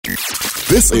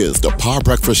This is the Power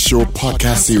Breakfast Show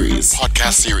podcast series.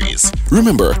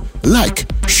 Remember, like,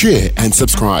 share, and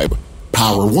subscribe.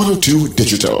 Power 102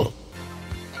 Digital.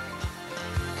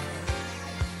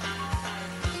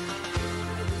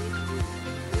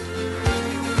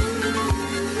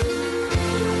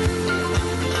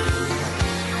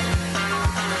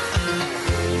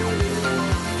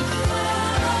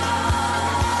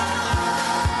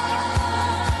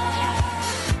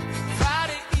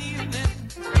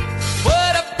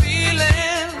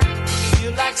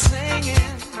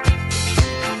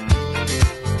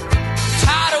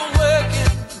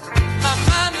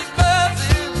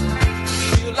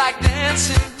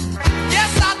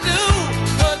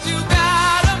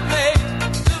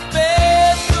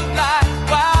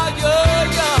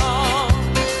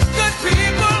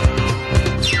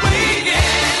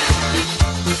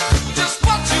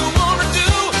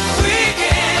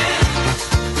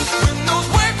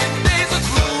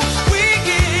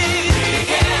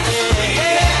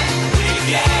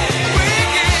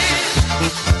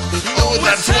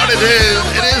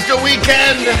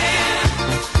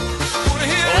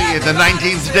 The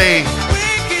 19th day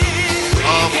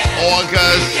of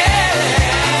August.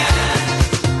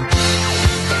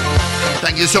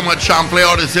 Thank you so much, Champlain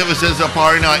Auto Services, are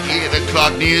powering our 8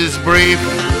 o'clock news brief.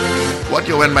 What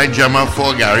you went by Gemma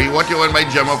for, Gary? What you went by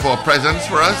Gemma for? Presents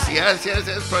for us? Yes,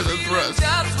 presents for us.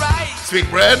 Sweet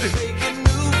bread?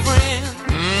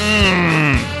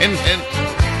 Hint.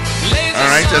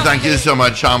 Alright, so thank you so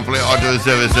much, Champlain Auto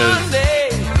Services,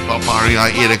 for powering our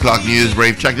 8 o'clock news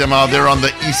brief. Check them out. They're on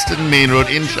the Eastern Main Road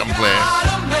in Champlain,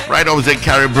 right opposite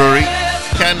Carrie Brewery.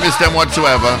 Can't miss them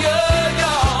whatsoever.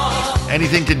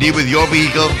 Anything to do with your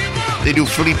vehicle, they do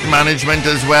fleet management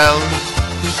as well.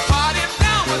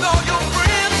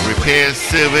 Repair,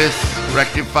 service,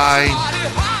 rectify,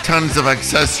 tons of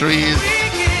accessories.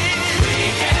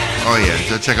 Oh yeah,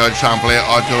 so check out Champlain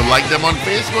Auto. Like them on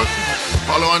Facebook,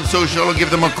 follow on social, or give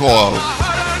them a call.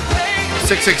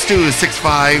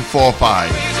 662-6545.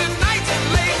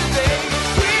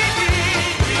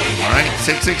 Alright,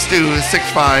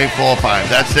 662-6545.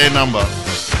 That's their number.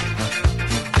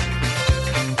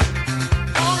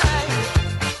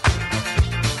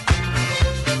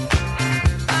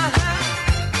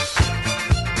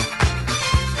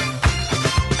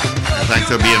 Thanks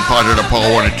for being part of the Power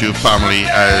 102 family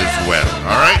as well.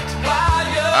 Alright?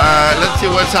 Let's see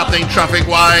what's happening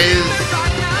traffic-wise.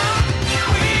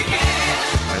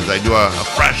 I do a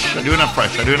fresh. Okay.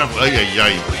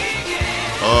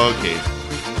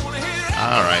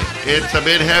 All right. It's a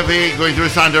bit heavy going through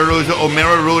Santa Rosa.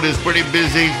 O'Meara Road is pretty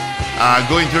busy.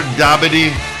 Going through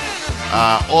Dabadie,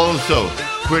 also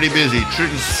pretty busy.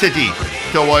 Trenton City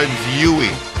towards Uwe.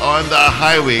 On the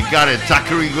highway, got it.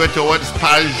 Tacarigua towards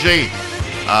Paget.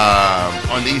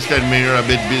 On the Eastern Main, a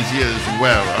bit busy as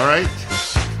well. All right.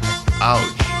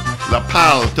 Ouch. La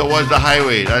Pal towards the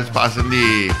highway. That's passing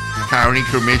the Carney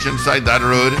cremation site, that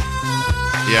road.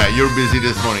 Yeah, you're busy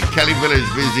this morning. Kelly Village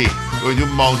busy. Going to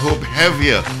Mount Hope,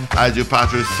 heavier as you pass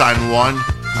through San Juan.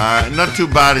 Not too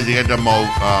bad as you get to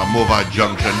Mova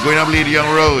Junction. Going up Lady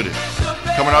Young Road,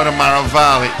 coming out of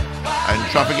Maraval, and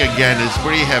traffic again is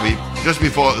pretty heavy just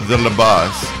before the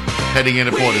Labas, heading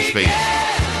into Port of Spain.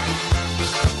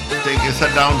 Take a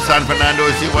set down San Fernando,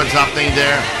 see what's happening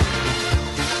there.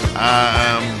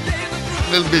 A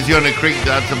little busy on the creek,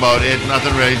 that's about it.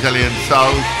 Nothing really Italian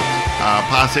south.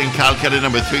 Passing Calcutta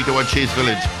number 3 towards Chase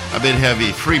Village, a bit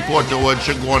heavy. Freeport towards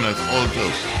Chaguanas, also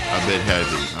a bit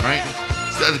heavy. Alright,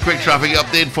 so that's a quick traffic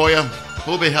update for you.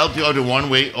 Hope it helped you out in one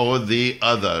way or the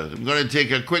other. I'm going to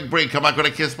take a quick break, come back with a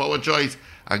Kiss Power choice.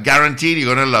 I guarantee you're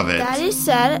going to love it. Daddy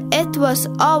said it was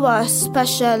our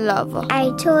special love. I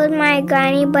told my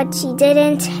granny, but she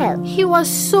didn't help. He was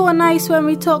so nice when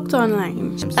we talked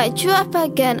online. I threw up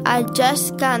again. I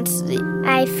just can't sleep.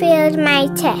 I failed my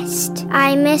test.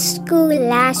 I missed school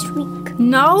last week.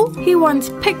 Now he wants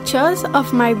pictures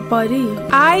of my body.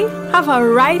 I have a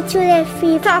right to the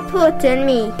feet. Stop hurting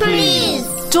me. Please.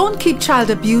 Don't keep child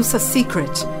abuse a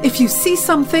secret. If you see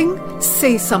something,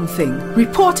 say something.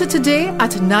 Report it today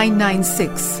at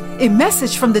 996. A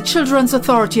message from the Children's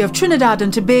Authority of Trinidad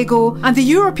and Tobago and the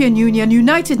European Union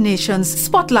United Nations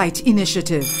Spotlight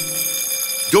Initiative.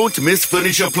 Don't miss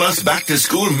Furniture Plus Back to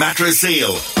School mattress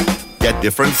sale. Get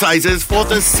different sizes for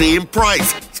the same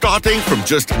price, starting from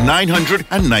just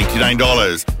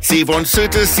 $999. Save on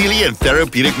Certa, Sealy, and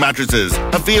Therapeutic mattresses.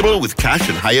 Available with cash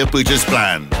and higher purchase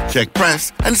plan. Check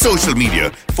press and social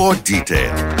media for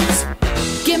details.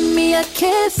 Give me a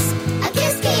kiss. A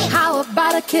kiss cake. How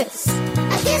about a kiss?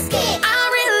 A kiss cake. I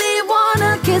really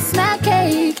wanna kiss that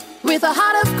cake with a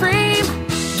heart of cream.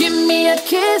 Give me a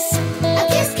kiss. A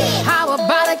kiss cake. How about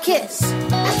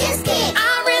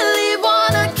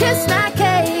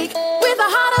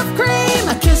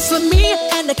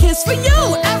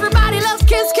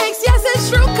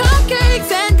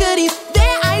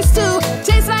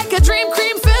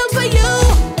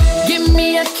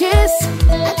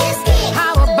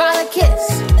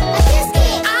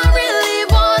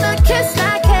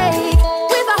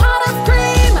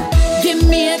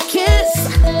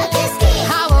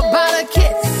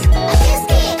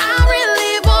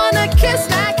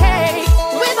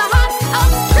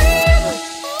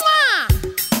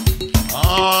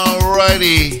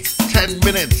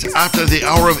minutes after the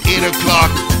hour of 8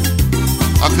 o'clock.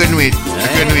 I couldn't wait.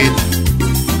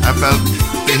 I felt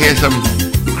to hear some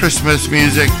Christmas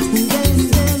music.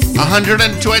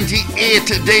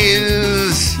 128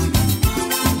 days.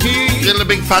 Little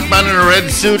big fat man in a red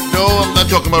suit. No, I'm not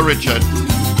talking about Richard.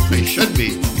 I should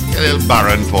be. A little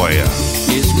Baron for you.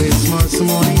 It's Christmas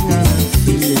morning and I'm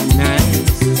feeling nice.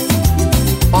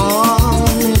 All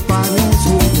the partners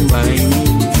home by me.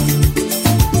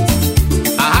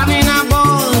 I'm having a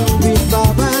ball with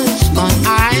bubbles on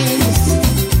ice.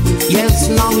 Yes,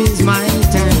 now is my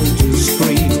time to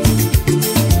scream.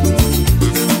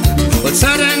 But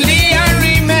suddenly I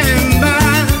remember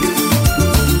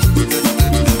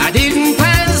I didn't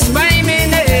pass by my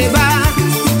neighbor.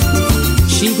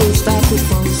 She go start to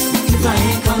fuss. If I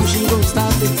ain't come, she gon'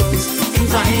 start the fuss.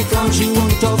 If I ain't come, she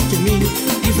won't talk to me.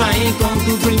 If I ain't come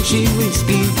to drink, she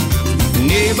whiskey.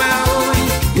 Neighbor, oi,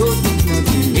 go do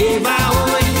nothing. Neighbor,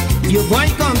 oi, your boy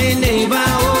coming. Neighbor,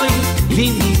 oi,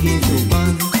 leave me gate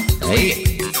open. Hey,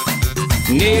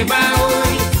 neighbor,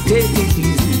 oi, take it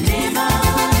easy. Neighbor,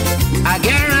 oi, I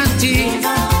guarantee.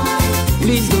 Neighbor, oi,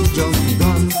 please don't jump the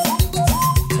gun.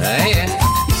 Hey.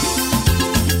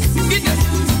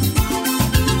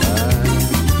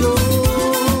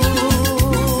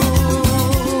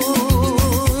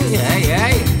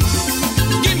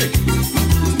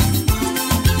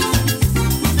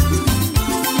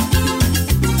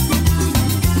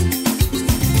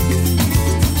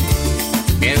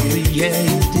 Yeah,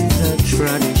 it is a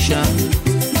tradition.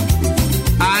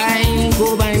 I go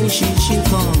by she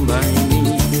come by me.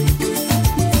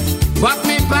 But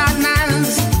my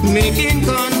partners making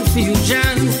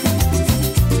confusion,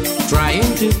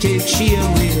 trying to take she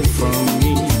away from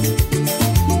me.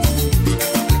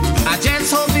 I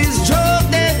just hope it's joke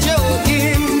they're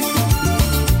joking.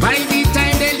 By the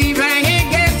time they leave, I ain't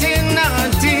getting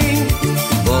nothing.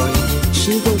 Boy,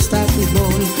 she go start to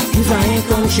ball. If I ain't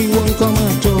come, she won't come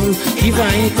at all. If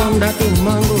I ain't come, that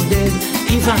woman go dead.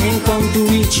 If I ain't come to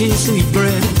eat she sweet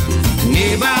bread.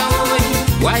 Neighbor, oi,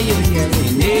 why you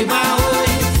yelling? Neighbor, oi,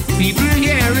 people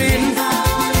hearing.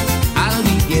 I'll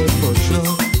be here for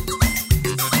sure.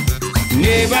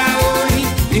 Neighbor, oi,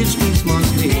 it's Christmas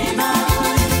Day.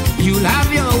 You'll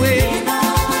have your way.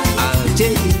 I'll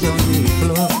take it on the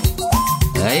floor.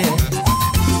 Yeah.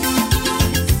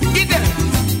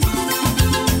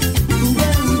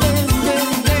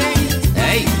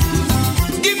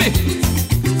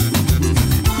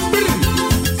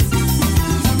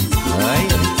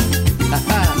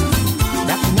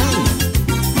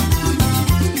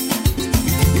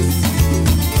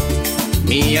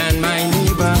 Me and my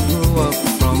neighbor grew up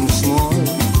from small,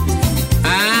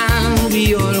 and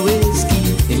we always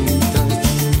keep in touch.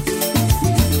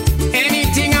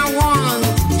 Anything I want,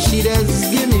 she does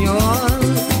give me all.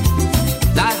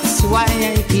 That's why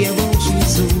I care about you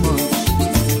so much.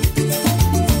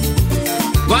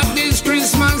 But this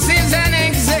Christmas is an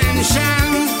exemption.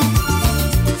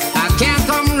 I can't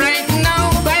come right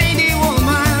now by the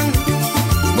woman.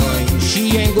 Boy,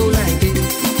 she ain't go like it.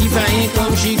 If I ain't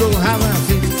come, she go have a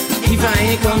fit. If I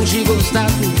ain't come, she go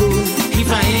start to go. If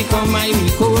I ain't come, I be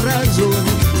corazon.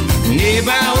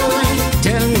 Neighbor, oi,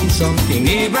 tell me something.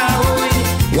 Neighbor, oi,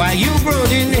 why you brought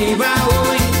the neighbor,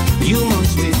 oi? You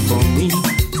must wait for me.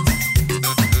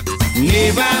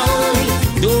 Neighbor, oi,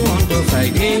 don't want to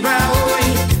fight. Neighbor, oi,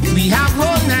 we have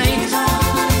all night.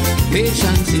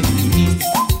 Patience if we need.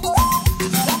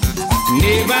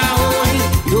 Neighbor, oi,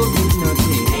 don't do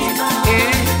nothing.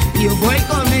 Yeah, your boy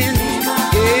coming.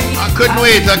 I couldn't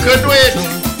wait.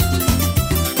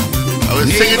 I was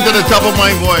singing to the top of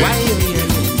my voice.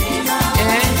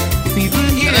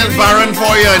 And then Baron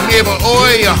for you, neighbor.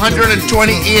 Oi,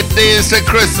 128 days to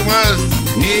Christmas.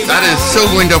 That is so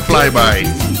going to fly by.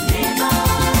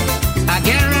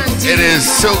 It is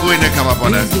so going to come up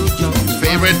on a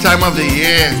favorite time of the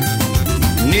year.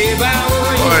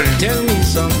 Boy,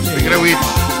 speaking of which,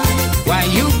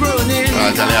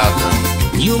 I'll tell you after.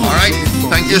 All right,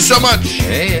 thank you so much.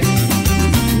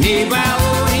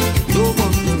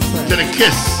 To the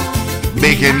Kiss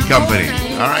Baking Company.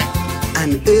 All right.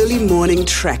 An early morning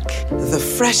trek, the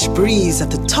fresh breeze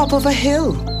at the top of a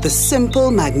hill, the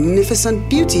simple, magnificent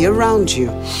beauty around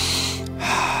you.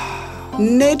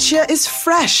 Nature is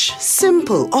fresh,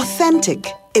 simple, authentic.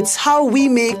 It's how we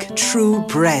make true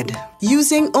bread.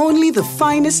 Using only the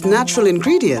finest natural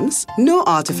ingredients, no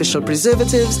artificial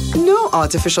preservatives, no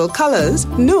artificial colors,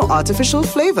 no artificial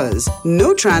flavors,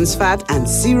 no trans fat, and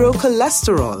zero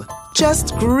cholesterol.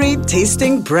 Just great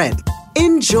tasting bread.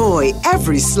 Enjoy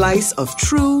every slice of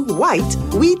true white,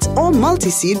 wheat, or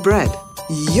multi-seed bread.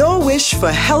 Your wish for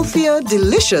healthier,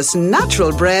 delicious,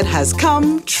 natural bread has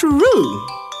come true.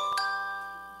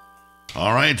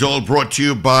 All right, all brought to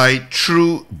you by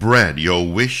True Bread. Your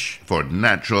wish for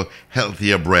natural,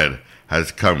 healthier bread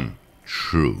has come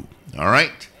true. All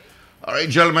right,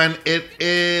 gentlemen, it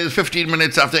is 15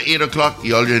 minutes after 8 o'clock.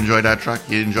 You all enjoy that track?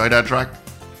 You enjoy that track?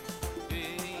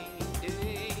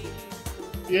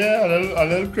 Yeah, a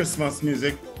little Christmas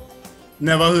music.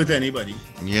 Never hurt anybody.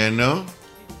 Yeah, no?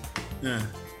 Yeah.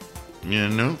 Yeah,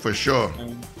 no, for sure.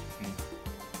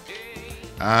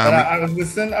 But I was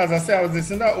listening, as I said, I was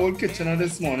listening to Old Kitchener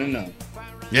this morning now.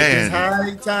 Yeah, It is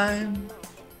high time.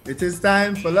 It is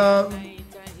time for love.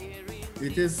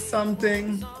 It is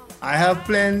something I have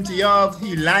plenty of.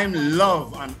 He limed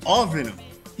love and of, you know.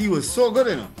 He was so good,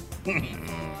 you know.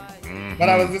 But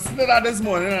I was listening to that this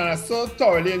morning and I so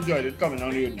thoroughly enjoyed it coming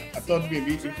on here. I thought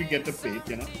maybe if we get to play it,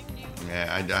 you know.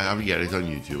 Yeah, I haven't got it on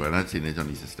YouTube. I've not seen it on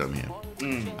the system here.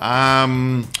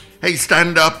 Hey,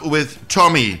 stand up with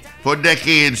Tommy. For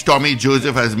decades, Tommy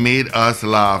Joseph has made us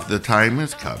laugh. The time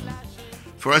has come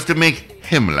for us to make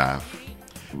him laugh.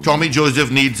 Tommy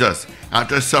Joseph needs us.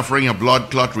 After suffering a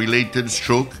blood clot related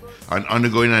stroke and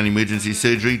undergoing an emergency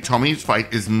surgery, Tommy's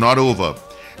fight is not over.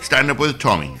 Stand up with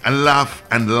Tommy, a laugh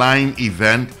and lime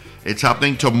event. It's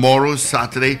happening tomorrow,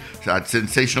 Saturday, at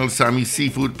Sensational Sammy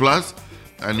Seafood Plus.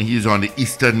 And he's on the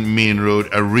Eastern Main Road,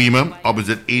 Arima,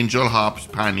 opposite Angel Harps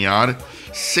Panyard,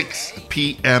 6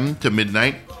 p.m. to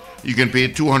midnight. You can pay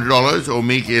 $200 or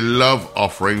make a love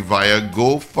offering via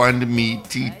GoFundMe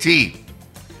TT.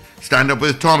 Stand up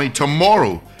with Tommy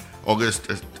tomorrow, August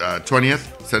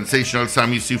 20th, Sensational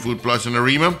Sammy Seafood Plus in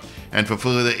Arima. And for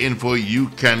further info, you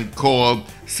can call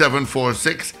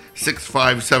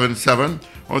 746-6577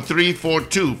 or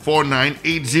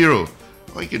 342-4980.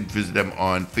 Or you can visit them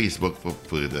on Facebook for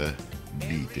further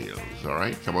details. All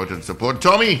right? Come out and support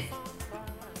Tommy.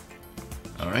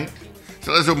 All right?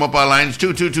 So let's open up our lines.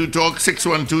 222-TALK,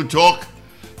 612-TALK.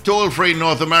 Toll-free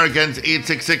North Americans,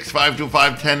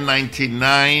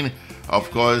 866-525-1099.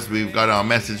 Of course, we've got our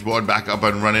message board back up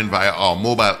and running via our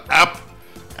mobile app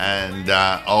and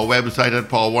our website at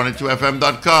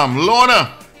power102fm.com.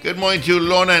 Lorna, good morning to you,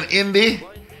 Lorna and Indy.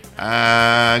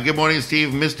 Good morning, Steve.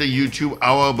 Mr. YouTube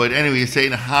Hour. But anyway,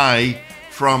 saying hi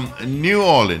from New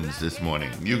Orleans this morning.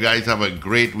 You guys have a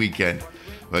great weekend.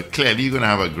 But clearly, you're going to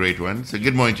have a great one. So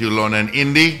good morning to you, Lorna and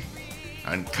Indy.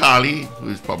 And Carly, who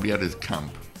is probably at his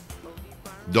camp.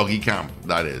 Doggy camp,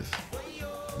 that is.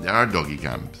 There are doggy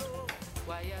camps.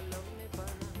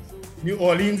 New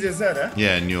Orleans, you said, eh?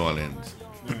 Yeah, New Orleans.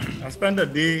 I spent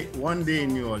one day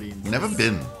in New Orleans. Never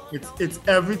been. It's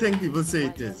everything people say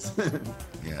it is.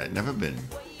 Yeah, never been.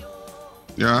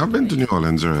 Yeah, I've been to New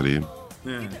Orleans already.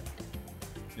 Yeah.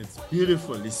 It's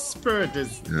beautiful. The spirit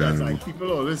is there's like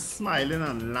people always smiling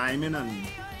and liming and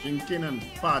drinking and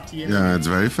partying. Yeah, it's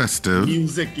very festive.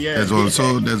 Music, yeah. There's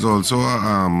also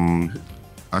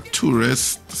a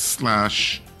tourist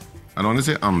slash, I don't want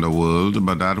to say underworld,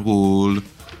 but that whole,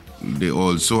 they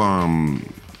also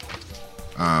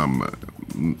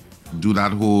do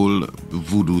that whole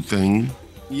voodoo thing.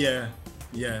 Yeah.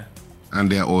 And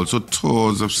there are also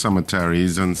tours of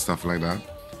cemeteries and stuff like that.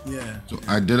 Yeah. So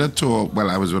I did a tour. Well,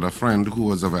 I was with a friend who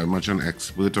was very much an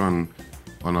expert on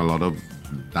a lot of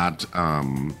that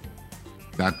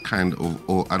that kind of,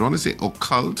 I don't want to say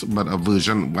occult, but a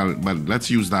version. Well, let's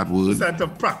use that word. Set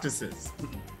of practices.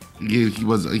 He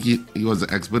was an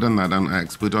expert on that and an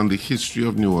expert on the history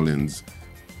of New Orleans.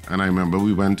 And I remember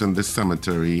we went on this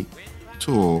cemetery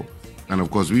tour, and of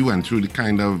course we went through the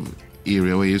kind of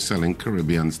area where you're selling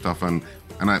Caribbean stuff, and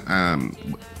I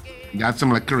they had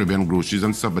some like Caribbean groceries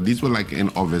and stuff, but these were like in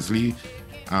obviously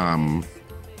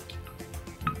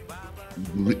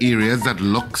areas that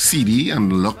look seedy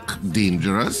and look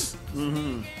dangerous.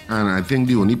 Mm-hmm. And I think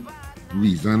the only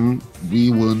reason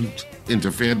we weren't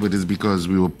interfered with is because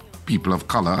we were people of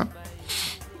color.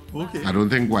 Okay. I don't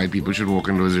think white people should walk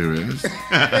in those areas.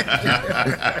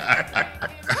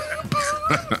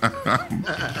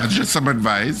 That's just some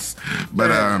advice.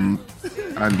 But and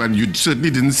you certainly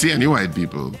didn't see any white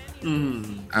people.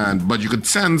 Mm-hmm. But you could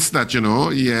sense that,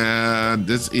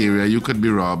 this area you could be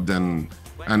robbed and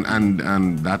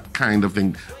that kind of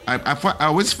thing. I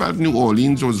always felt New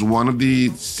Orleans was one of the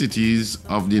cities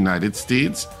of the United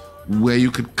States where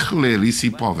you could clearly see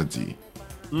poverty.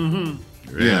 Mm-hmm.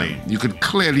 Really? Yeah, you could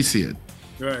clearly see it.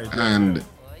 Right. And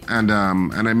I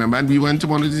remember, and we went to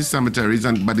one of these cemeteries,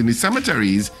 but in the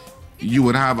cemeteries, you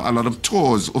would have a lot of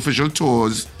tours, official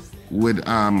tours, with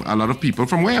a lot of people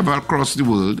from wherever across the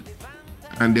world,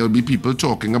 and there would be people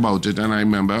talking about it. And I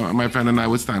remember my friend and I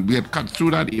would stand. We had cut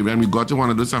through that area, and we got to one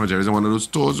of those cemeteries, and one of those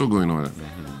tours were going on.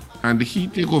 Mm-hmm. And he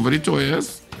took over the tour,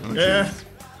 yes? Yeah.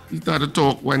 He started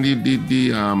talk when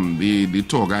the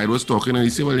tour guide was talking, and he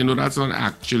said, "Well, you know, that's not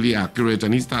actually accurate."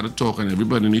 And he started talking,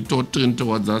 everybody, and he turned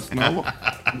towards us now.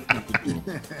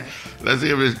 Let's see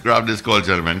if we grab this call,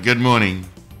 gentlemen. Good morning.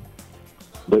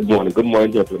 Good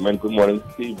morning, gentlemen. Good morning,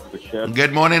 Steve.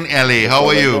 Good morning, Ellie. How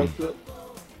are you?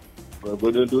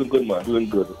 Good, doing good, man. Doing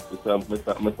good.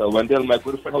 Mr. Wendell, my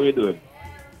good friend, how are you doing?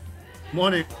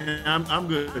 Morning. I'm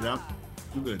good. I'm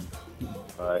good.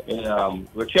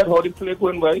 Richard, how did play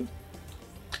going, boy?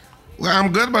 Well,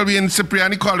 I'm good, but we're in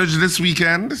Cipriani College this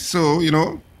weekend, so, you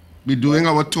know, we're doing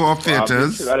our tour of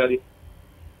theaters.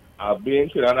 I've been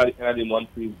to the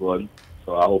monthly one,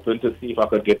 so I'm hoping to see if I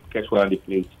could catch one of the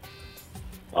plays.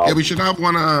 Yeah, we should have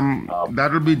one.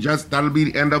 That'll be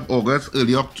the end of August,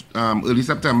 early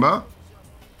September.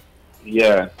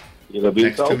 Yeah, it'll be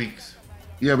next 2 weeks.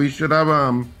 Yeah, we should have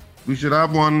one. We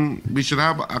should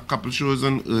have a couple shows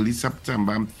in early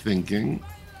September, I'm thinking.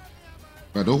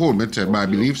 But don't hold me to it, but I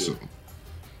believe so.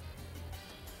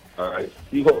 All right.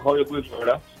 See how you good,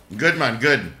 brother? Good, man.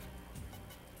 Good.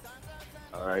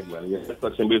 All right, man. Yeah, just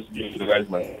touching base with you guys,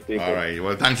 man. All right.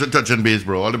 Well, thanks for touching base,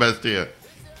 bro. All the best to you.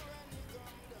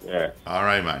 Yeah. All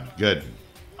right, man. Good.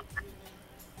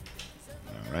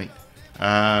 All right.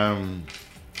 I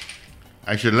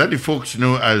should let the folks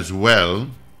know as well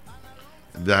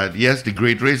that, yes, the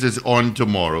Great Race is on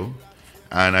tomorrow.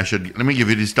 And let me give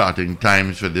you the starting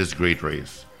times for this Great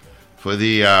Race. For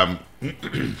the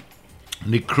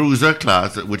the cruiser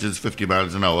class, which is 50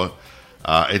 miles an hour,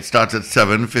 it starts at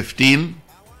 7:15.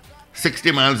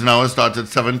 60 miles an hour starts at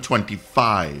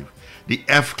 7:25. The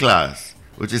F class,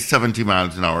 which is 70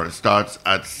 miles an hour, starts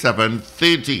at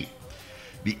 7:30.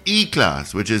 The E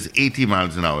class, which is 80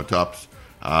 miles an hour tops,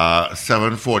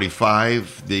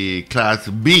 7:45. The class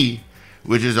B,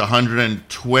 which is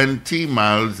 120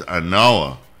 miles an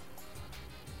hour,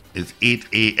 is 8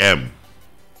 a.m.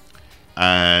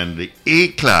 And the A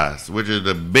class, which is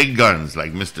the big guns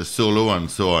like Mr. Solo and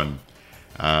so on,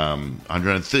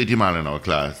 130 mile an hour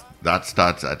class, that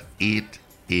starts at 8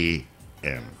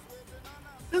 a.m.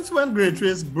 Since when Great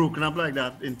Race broken up like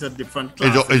that into different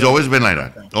classes? It's always been like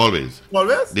that. Always.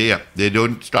 Always? They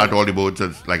don't start all the boats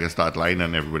as like a start line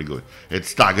and everybody goes. It's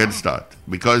staggered start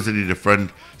because of the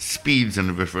different speeds and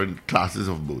the different classes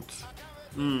of boats.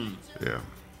 Mm. Yeah.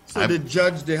 So the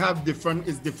judge, they have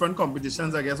different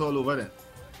competitions, I guess, all over there.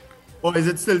 Or is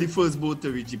it still the first boat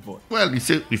to reach the port? Well,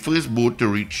 the first boat to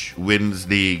reach wins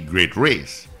the Great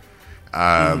Race.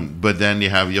 But then you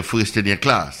have your first in your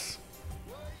class.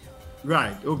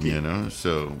 Right, okay. You know,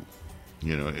 so,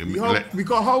 you know.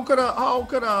 Because how could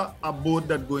a boat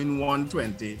that going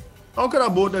 120, how could a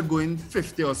boat that going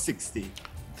 50 or 60?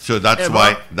 So that's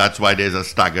why there's a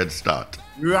staggered start.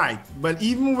 Right, but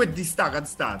even with the staggered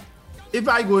start, if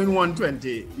I go in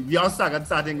 120, your staggered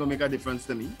start ain't gonna make a difference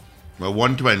to me. Well,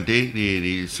 120,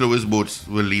 the slowest boats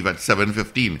will leave at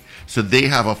 7:15. So they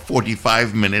have a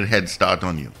 45-minute head start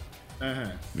on you.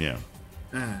 Yeah.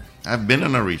 I've been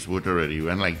on a race boat already. We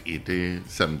went like 80,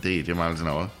 70, 80 miles an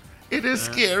hour. It is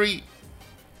scary.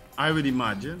 I would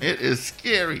imagine. It is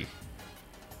scary.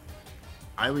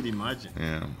 I would imagine.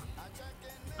 Yeah.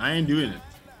 I ain't doing it.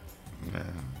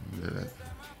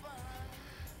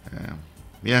 Yeah.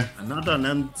 Yeah. And not on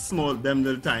them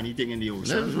little tiny thing in the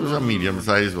ocean. This was a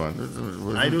medium-sized one.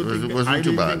 I don't think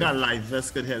too bad. a life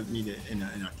vest could help me in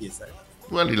a case like that.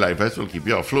 Well, the life vest will keep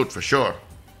you afloat for sure.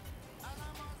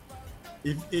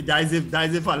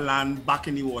 If I land back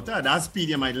in the water, at that speed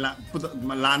you might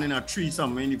land in a tree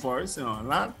somewhere in the forest,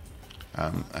 land.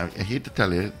 I hate to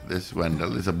tell you this,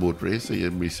 Wendell, is a boat race, so you'll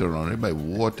be surrounded by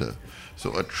water.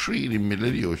 So a tree in the middle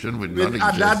of the ocean would not exist.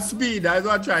 At that speed, that's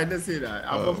what I'm trying to say. That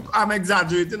I'm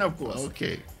exaggerating, of course.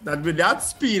 Okay. That with that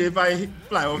speed, if I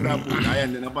fly off that boat, I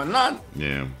end up on land.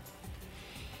 Yeah.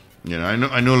 You know,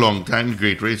 I know. Long time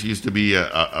Great Race used to be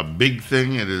a big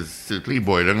thing. It is certainly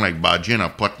boiling like Baji in a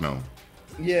pot now.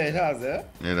 Yeah, it has, eh?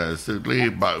 It is certainly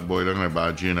boiling like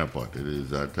Baji in a pot. It is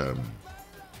that.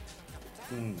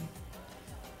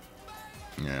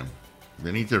 Yeah,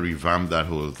 they need to revamp that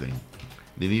whole thing.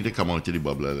 They need to come out to the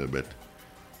bubble a little bit.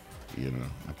 You know,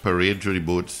 a parade through the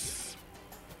boats.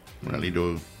 Really,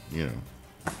 do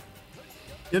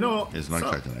it's not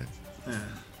quite right. Yeah.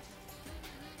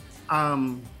 I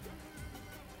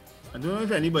don't know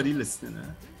if anybody listening,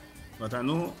 but I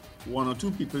know one or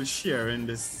two people sharing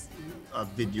this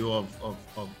video of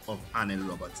Anil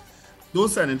Roberts. Don't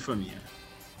send it for me.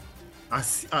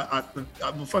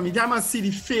 From the time I see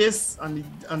the face and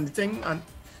the thing, and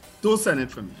don't send it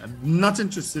for me. I'm not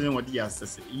interested in what he has to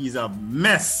say. He's a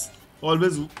mess.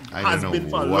 Always has been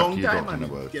for a long time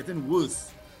and getting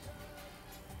worse.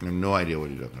 I have no idea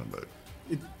what you're talking about.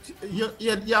 You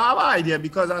have an idea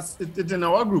because it's in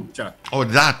our group chat. Oh,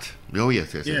 that. Oh,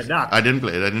 yes. Yeah, that. I didn't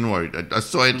play it. I didn't worry. I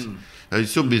saw it. I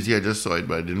was so busy, I just saw it,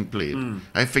 but I didn't play it.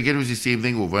 I figured it was the same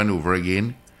thing over and over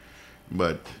again.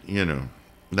 But,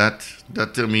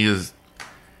 that to me is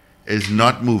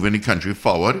not moving the country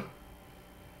forward.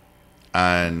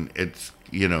 And it's,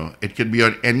 it could be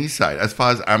on any side. As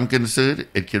far as I'm concerned,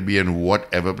 it could be in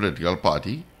whatever political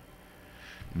party.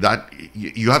 That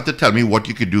you have to tell me what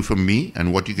you could do for me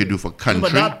and what you could do for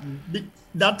country. But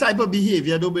that type of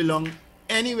behavior don't belong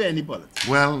anywhere in the politics.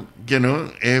 Well,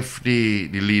 if the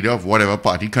leader of whatever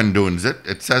party condones it,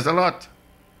 it says a lot.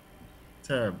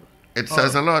 Terrible. It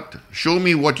says a lot. Show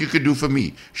me what you could do for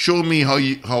me. Show me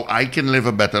how I can live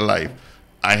a better life.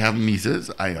 I have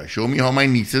nieces. Show me how my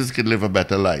nieces can live a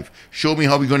better life. Show me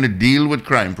how we're going to deal with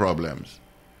crime problems.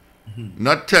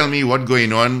 Not tell me what's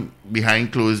going on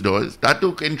behind closed doors. That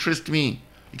don't interest me.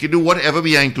 You can do whatever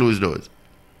behind closed doors.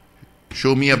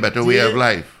 Show me a better way of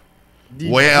life.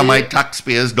 Where are my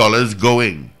taxpayers' dollars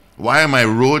going? Why are my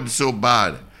roads so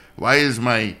bad? Why is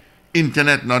my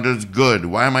internet not as good?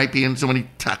 Why am I paying so many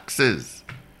taxes?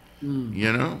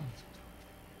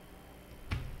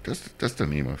 Just to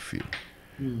name a few.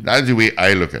 That's the way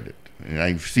I look at it. And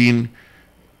I've seen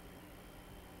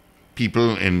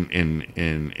people in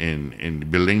the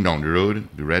building down the road,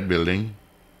 the red building,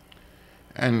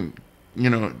 and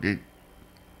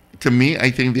to me, I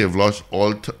think they have lost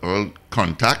all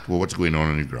contact with what's going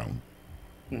on the ground.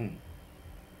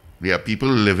 There are people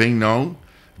living now,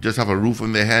 just have a roof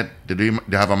on their head. They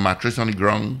have a mattress on the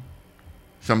ground.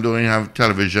 Some don't even have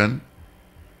television.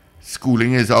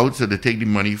 Schooling is out, so they take the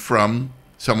money from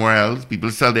somewhere else. People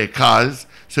sell their cars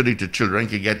so that the children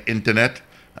can get internet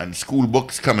and school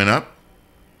books coming up.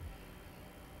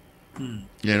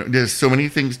 There's so many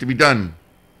things to be done.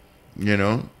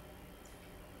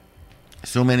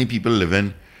 So many people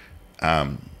living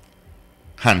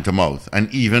hand to mouth,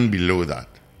 and even below that.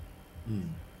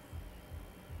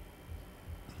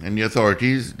 And the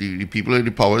authorities, the people in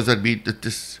the powers that be,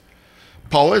 this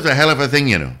power is a hell of a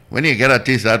thing, When you get a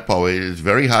taste of that power, it's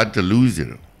very hard to lose,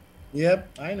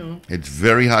 Yep, I know. It's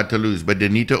very hard to lose, but they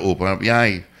need to open up.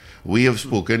 We have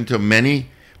spoken to many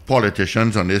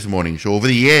politicians on this morning show over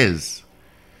the years.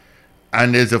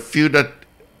 And there's a few that,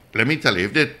 let me tell you,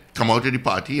 if they come out of the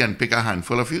party and pick a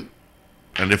handful of you,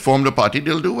 and they form the party,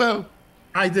 they'll do well.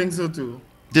 I think so too.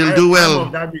 They'll do well. I'm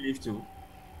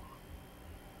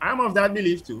of that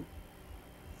belief too.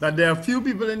 That there are few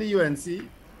people in the UNC,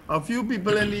 a few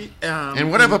people in the... in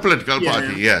whatever political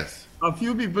party, yes. A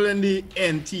few people in the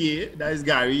NTA, that is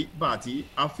Gary party,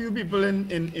 a few people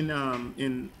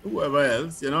in whoever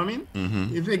else, you know what I mean?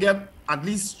 Mm-hmm. If they get at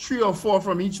least 3 or 4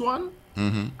 from each one,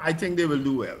 I think they will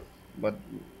do well. But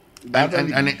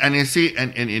and you see,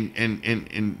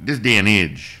 in this day and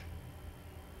age,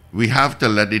 we have to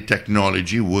let the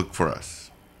technology work for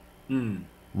us.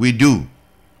 We do.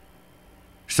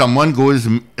 Someone goes,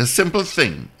 a simple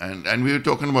thing, and we were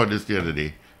talking about this the other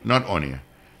day, not on here,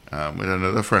 with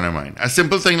another friend of mine. A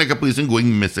simple thing like a person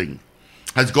going missing,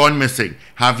 has gone missing.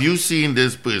 Have you seen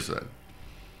this person?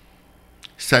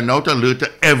 Send out alert to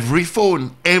every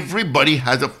phone. Everybody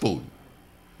has a phone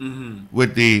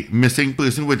with the missing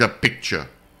person with a picture.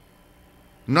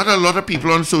 Not a lot of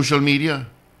people on social media.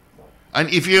 And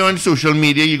if you're on social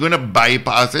media, you're going to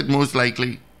bypass it most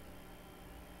likely.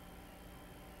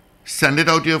 Send it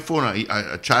out to your phone.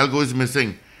 A child goes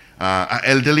missing. An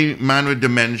elderly man with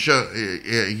dementia,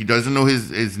 he doesn't know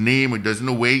his name, he doesn't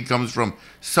know where he comes from.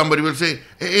 Somebody will say,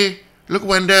 hey, look,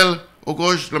 Wendell. Oh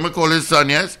gosh, let me call his son,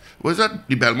 yes? Was that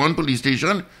the Belmont police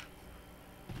station?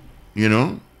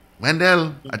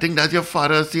 Wendell, I think that's your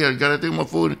father's here. You gotta take my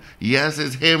phone. Yes,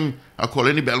 it's him. I'm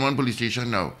calling the Belmont police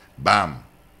station now. Bam.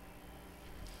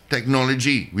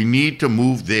 Technology. We need to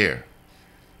move there.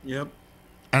 Yep.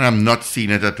 And I'm not seeing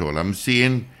it at all. I'm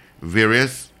seeing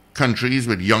various countries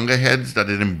with younger heads that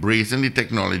are embracing the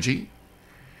technology,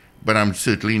 but I'm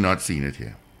certainly not seeing it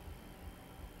here.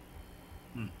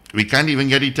 We can't even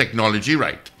get the technology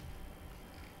right.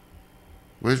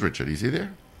 Where's Richard? Is he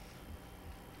there?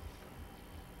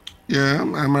 Yeah,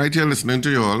 I'm right here listening to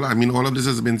you all. I mean, all of this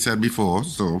has been said before,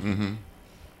 so...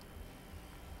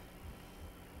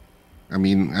 I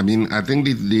did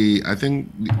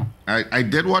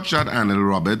watch that Anil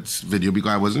Roberts video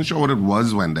because I wasn't sure what it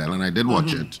was, Wendell, and I did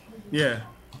watch it. Yeah.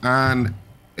 And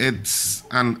it's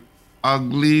an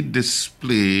ugly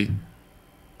display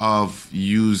of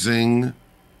using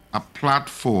a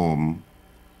platform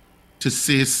to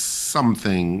say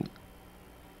something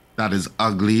that is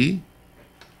ugly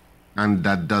and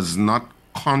that does not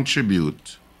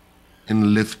contribute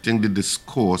in lifting the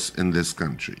discourse in this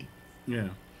country. Yeah.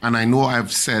 And I know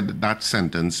I've said that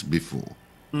sentence before.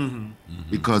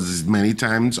 Because many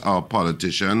times our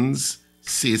politicians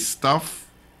say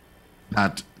stuff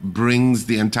that brings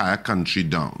the entire country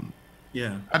down.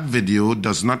 Yeah. That video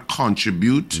does not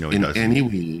contribute in any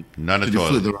way None to at the all.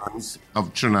 furtherance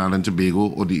of Trinidad and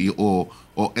Tobago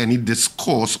or any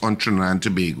discourse on Trinidad and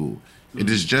Tobago. It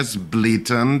is just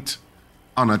blatant,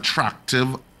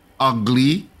 unattractive,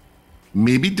 ugly,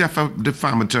 maybe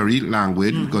defamatory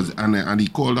language because and he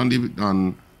called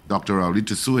on Dr. Rowley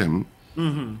to sue him.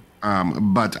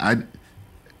 But I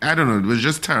don't know. It was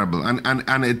just terrible,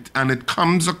 and it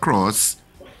comes across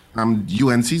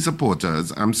UNC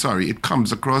supporters. I'm sorry, it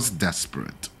comes across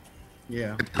desperate.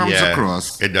 Yeah, it comes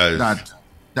across. It does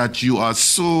that you are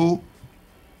so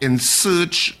in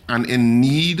search and in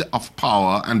need of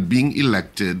power and being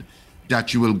elected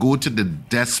that you will go to the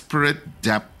desperate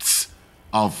depths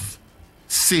of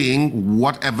saying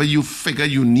whatever you figure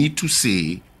you need to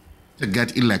say to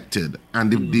get elected.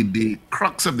 And the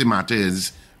crux of the matter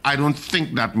is, I don't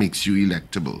think that makes you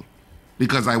electable.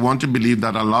 Because I want to believe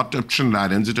that a lot of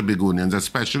Trinidadians and Tobagonians,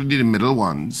 especially the middle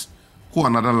ones, who are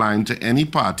not aligned to any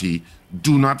party,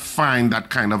 do not find that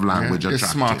kind of language attractive. They're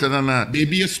smarter than that.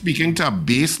 Maybe you're speaking to a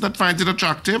base that finds it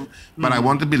attractive, but I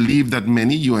want to believe that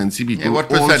many UNC people what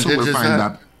also percentage will is find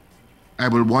that? I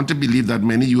will want to believe that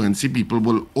many UNC people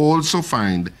will also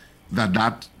find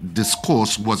that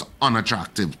discourse was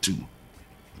unattractive too.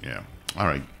 Yeah. All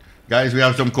right. Guys, we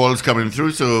have some calls coming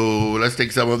through, so let's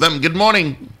take some of them. Good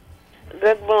morning.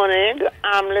 Good morning.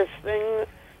 I'm listening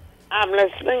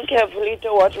carefully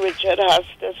to what Richard has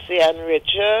to say. And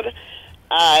Richard,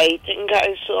 I think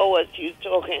I saw what you're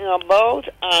talking about,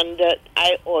 and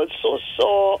I also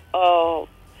saw a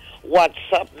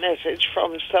WhatsApp message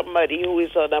from somebody who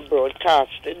is on a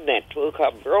broadcasting network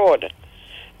abroad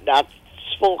that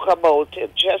spoke about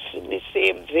it just in the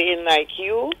same vein like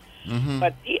you.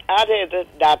 But he added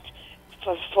that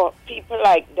for people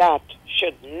like that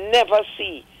should never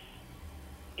see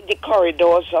the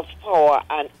corridors of power,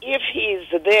 and if he is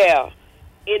there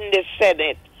in the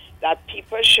Senate, that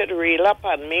people should rail up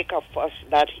and make a fuss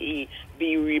that he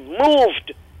be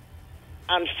removed.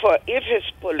 And for if his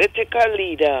political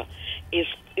leader is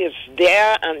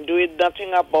there and doing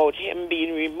nothing about him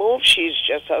being removed, she's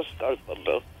just as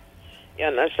culpable. You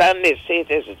understand? They say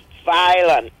it is vile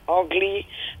and ugly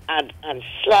and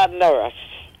slanderous.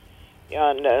 You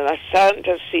understand,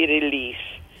 to say the least.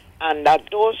 And that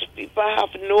those people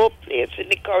have no place in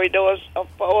the corridors of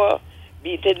power,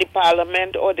 be it in the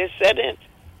Parliament or the Senate.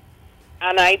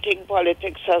 And I think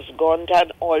politics has gone to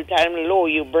an all-time low.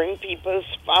 You bring people's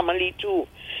family too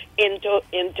into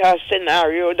a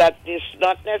scenario that is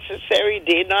not necessary.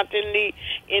 They're not in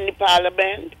the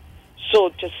Parliament. So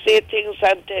to say things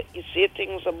and to say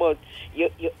things about you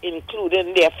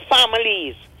including their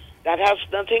families that has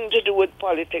nothing to do with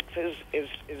politics is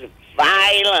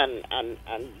vile and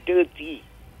dirty.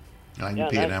 And you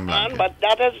pay them like but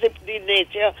that is the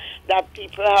nature that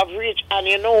people have reached. And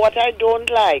you know what I don't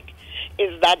like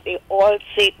is that they all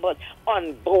say, but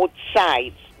on both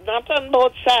sides. Not on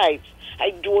both sides.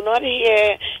 I do not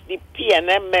hear the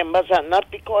PNM members, and not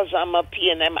because I'm a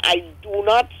PNM, I do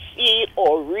not see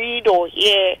or read or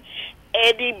hear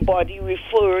anybody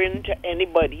referring to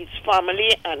anybody's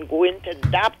family and going to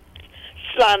that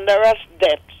slanderous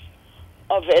depths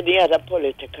of any other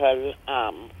political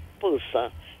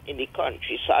person in the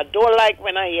country. So I don't like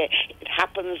when I hear it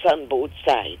happens on both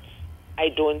sides. I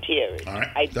don't hear it. All right.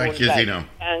 I Thank don't you, like Zina. it.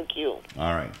 Thank you.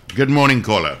 All right. Good morning,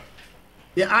 caller.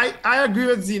 Yeah, I agree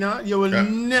with Zina. You will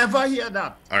never hear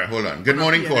that. All right, hold on. Good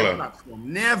morning, caller.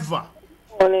 Platform. Never.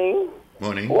 Morning.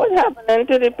 Morning. What's happening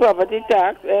to the property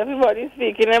tax? Everybody's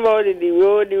speaking about it, the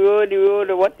road.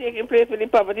 What's taking place with the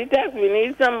property tax? We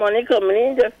need some money coming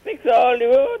in, just fix all the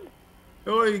road.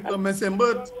 Oh, you come, Miss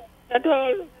Embert. At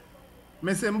all.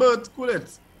 Miss Embert, cool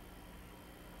it.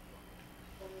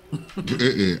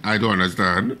 I don't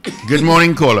understand. Good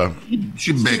morning, caller.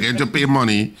 She begging to pay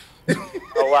money.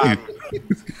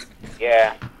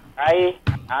 Yeah,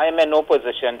 I'm in no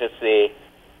position to say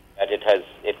that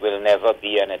it will never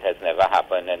be and it has never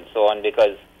happened and so on,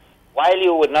 because while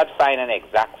you would not find an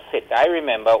exact fit, I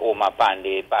remember Omar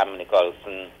Pandey, Pam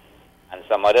Nicholson, and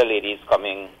some other ladies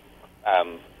coming,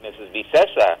 Mrs.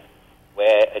 Bisesa,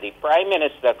 where the Prime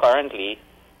Minister currently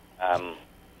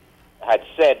had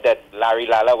said that Larry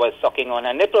Lala was sucking on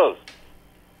her nipples.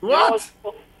 What?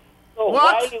 So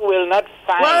why you will not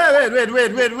find... Wait.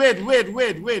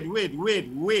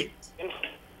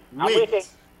 I'm waiting.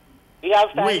 We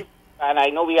have time, and I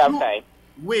know we have time.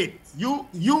 Wait,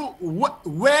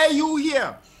 where you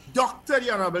hear Dr.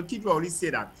 the Honorable Keith Rowley say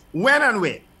that? When and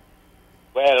where?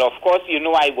 Well, of course, you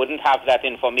know I wouldn't have that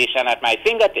information at my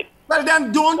fingertips. Well,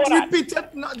 then don't repeat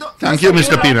it. No, Thank you,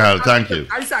 Mr. Pinal. Thank you.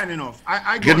 I signing off.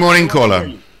 Good morning, caller.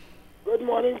 Good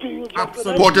morning to you,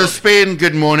 gentlemen. Port of Spain,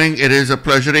 good morning. It is a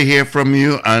pleasure to hear from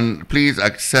you, and please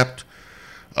accept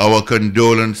our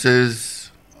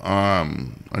condolences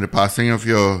on the passing of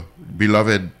your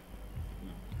beloved.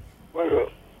 Well,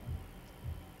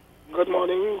 good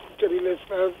morning to the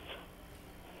listeners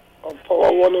of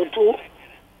Power 102,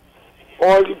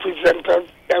 all the presenters,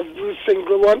 every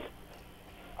single one.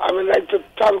 I would like to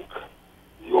thank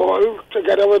you all,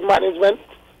 together with management,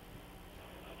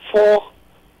 for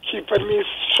keeping me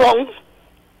strong,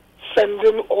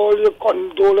 sending all your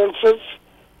condolences,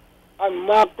 and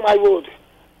mark my word,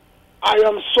 I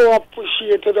am so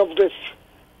appreciative of this,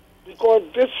 because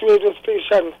this radio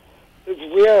station is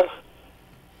where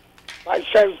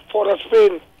myself, Port of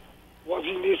Spain, was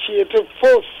initiated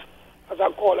first as a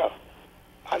caller.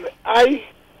 And I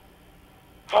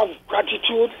have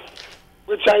gratitude,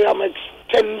 which I am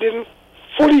extending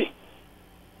fully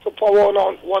to Power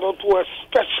 102,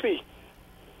 especially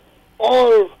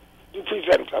all the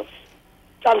presenters.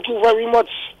 Thank you very much,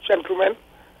 gentlemen,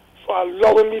 for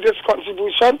allowing me this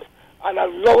contribution and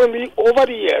allowing me over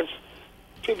the years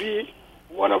to be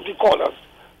one of the callers.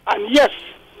 And yes,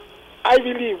 I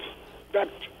believe that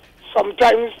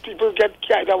sometimes people get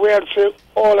carried away and say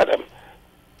all of them.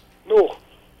 No,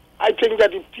 I think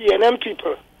that the PNM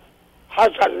people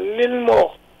has a little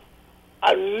more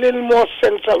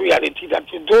sense of reality,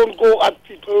 that you don't go at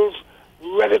people's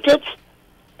relatives,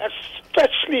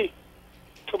 especially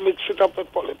to mix it up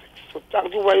with politics. So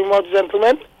thank you very much,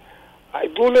 gentlemen. I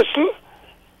do listen.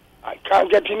 I can't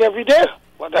get in every day,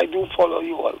 but I do follow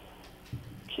you all.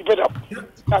 Keep it up.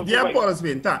 Dear Port of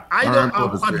Spain, I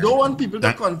don't want people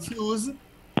to confuse.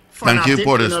 Thank you,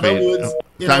 Port of Spain.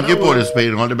 Thank you, Port of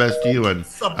Spain. All the best to you. And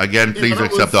again, please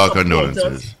accept our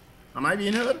condolences. Am I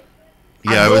being heard?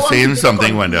 Yeah, I was saying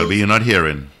something, Wendell, but you're not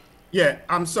hearing. Yeah,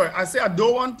 I'm sorry. I say I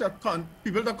don't want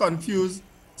people to confuse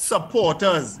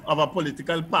supporters of a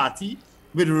political party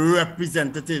with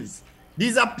representatives.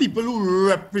 These are people who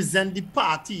represent the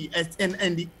party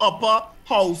in the upper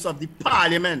house of the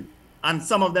parliament, and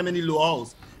some of them in the lower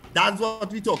house. That's what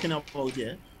we're talking about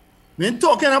here. We ain't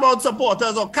talking about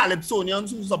supporters or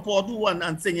calypsonians who support who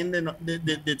and singing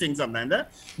the thing sometimes.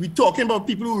 We're talking about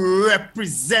people who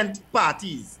represent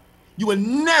parties. You will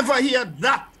never hear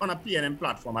that on a PNM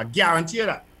platform. I guarantee you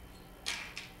that.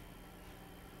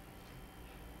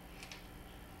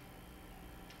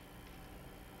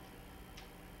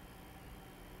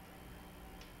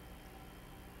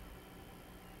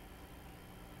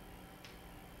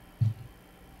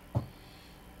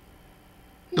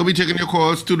 Don't be taking your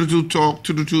calls. 222-TALK,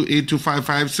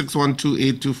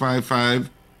 222-8255, 612-8255.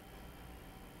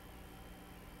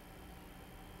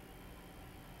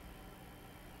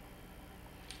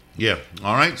 Yeah.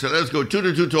 All right. So let's go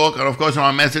 222-TALK. And of course, on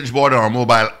our message board, our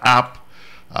mobile app.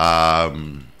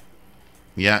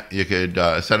 Yeah, you could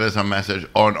send us a message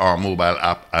on our mobile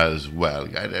app as well.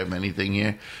 I don't have anything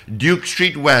here. Duke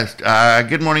Street West.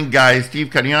 Good morning, guys. Steve,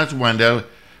 can you ask Wendell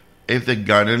if the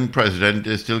Ghanaian president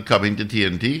is still coming to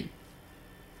TNT?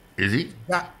 Is he?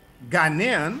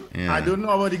 Ghanaian? Yeah. I don't know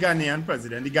about the Ghanaian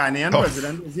president. The Ghanaian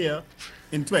president was here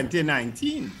in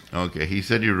 2019. Okay, he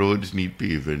said the roads need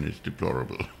paving. It's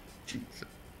deplorable.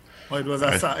 Oh, it was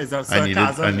a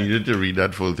sarcasm. I needed to read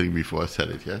that full thing before I said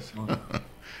it, yes?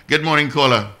 Good morning,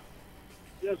 caller.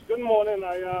 Yes, good morning.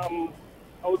 I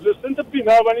was listening to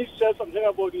Pina when he said something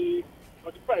about the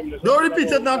Prime Minister. Don't repeat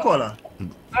it now, caller.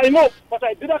 I know, but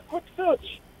I did a quick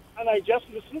search, and I just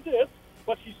listened to it,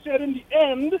 but he said in the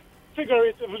end,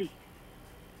 figuratively.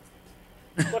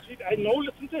 But I now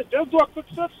listen to it. Just do a quick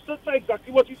search. That's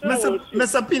exactly what he said.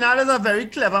 Mr. Pinal is a very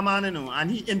clever man, you know, and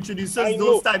he introduces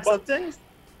those types of things.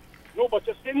 No, but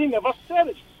you're saying he never said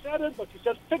it. He said it, but he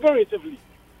said figuratively.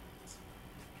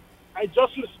 I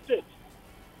just listened to it.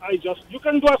 You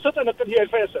can do a search and you can hear it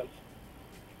for yourself.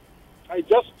 I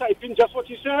just type in just what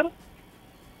he said.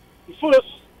 The first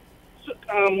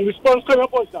response came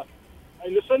up was that. I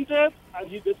listened to it, and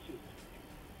he did see it.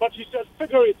 But he said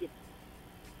figurative.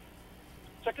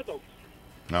 Check it out.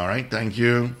 All right, thank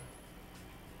you.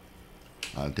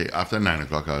 I'll take after 9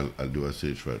 o'clock. I'll do a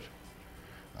search for it.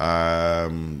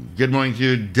 Good morning to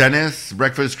you, Dennis.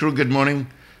 Breakfast crew. Good morning.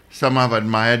 Some have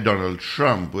admired Donald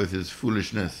Trump with his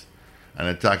foolishness and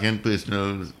attacking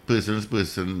persons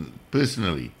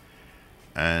personally,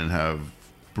 and have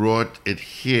brought it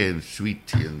here in sweet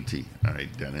TNT. All right,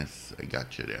 Dennis, I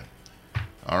got you there.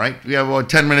 All right, we have about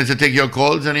 10 minutes to take your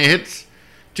calls and your hits.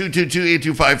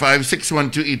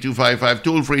 222-8255, 612-8255.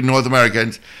 Toll free North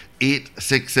Americans,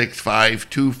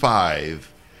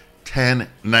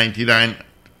 866-525-1099.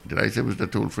 Did I say it was the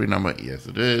toll free number? Yes,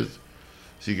 it is.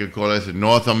 So you can call us in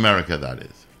North America, that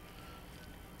is.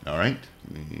 All right?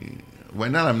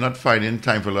 Wendell, I'm not finding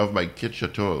Time for Love by Kitsch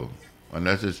at all.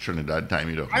 Unless it's Trinidad time,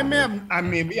 you don't.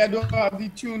 Maybe I don't have the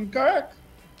tune correct.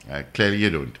 Clearly you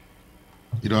don't.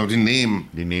 You don't have the name.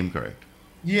 The name correct.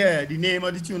 Yeah, the name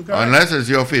of the tune correct. Unless it's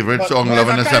your favorite song, Love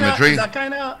in the Cemetery. It's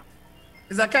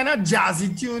a kind of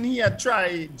jazzy tune here.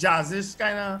 Try jazzish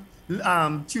kind of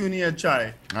tune here.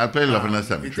 Try. I'll play Love in the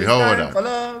Cemetery. How about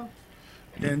that?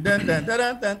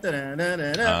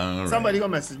 Right. Somebody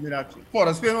gonna message me that. For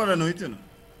the Spain, I don't know it. You know.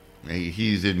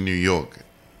 He's in New York.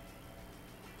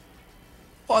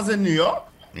 Was in New York?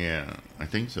 Yeah, I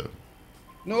think so.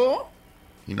 No.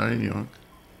 He's not in New York?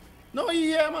 No, he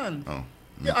here, man. Oh.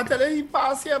 Yeah, I tell you, he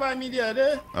passed here by me the other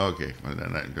day. Okay. Well,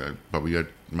 then probably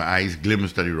my eyes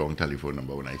glimpsed at the wrong telephone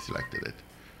number when I selected it.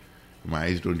 My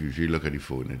eyes don't usually look at the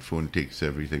phone. The phone takes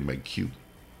everything by cue.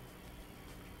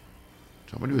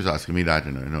 Somebody was asking me that,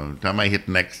 the time I hit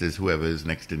next is whoever is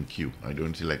next in queue. I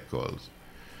don't select calls.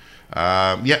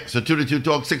 So 222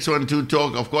 Talk, 612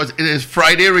 Talk. Of course, it is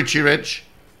Friday, Richie Rich.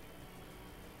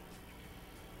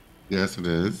 Yes, it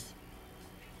is.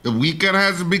 The weekend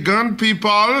has begun, people.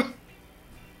 Oh,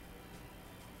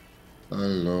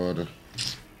 Lord.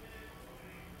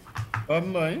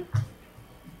 Mine.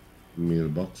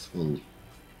 Mailbox full.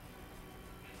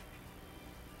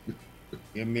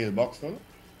 Your mailbox full?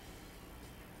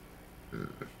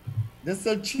 This is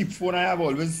a cheap phone I have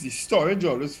always, the storage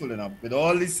always filling up with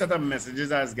all these set of messages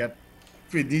I get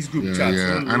with these group chats.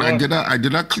 Yeah. And I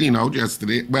did a clean out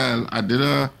yesterday. Well, I did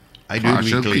a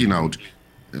partial clean out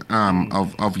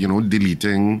of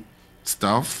deleting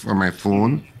stuff from my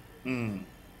phone.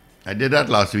 I did that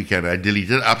last weekend. I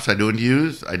deleted apps I don't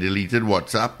use. I deleted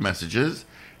WhatsApp messages.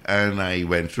 And I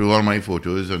went through all my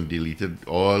photos and deleted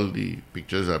all the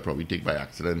pictures I probably take by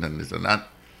accident and this and that.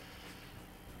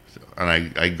 So,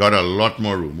 and I got a lot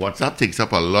more room. WhatsApp takes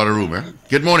up a lot of room, eh?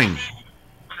 Good morning.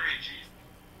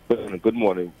 Good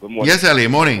morning. Yes, Ellie,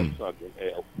 morning.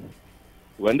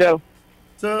 Wendell.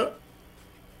 Sir.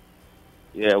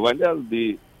 Yeah, Wendell,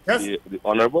 the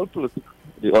honorable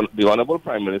the honorable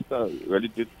Prime Minister really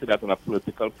did say that on a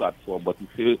political platform, but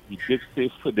he did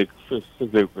say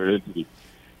physically.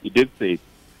 He did say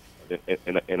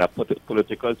it in a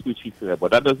political speech. He said that, but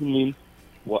that doesn't mean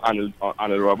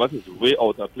Arnold Roberts is way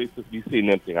out of place to be saying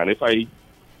anything. And if I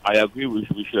agree,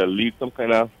 we should lead some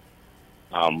kind of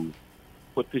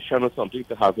petition or something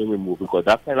to have him removed, because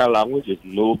that kind of language is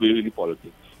no good in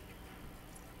politics.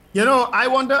 I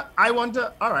wonder.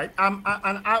 All right,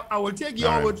 I will take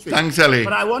your word for it. Thanks, Ellie.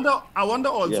 But I wonder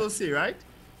also say, right,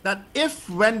 that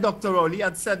when Dr. Rowley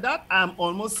had said that, I'm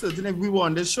almost certain if we were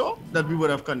on this show that we would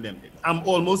have condemned it. I'm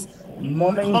almost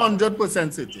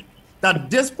 100% certain that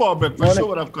this poor breakfast show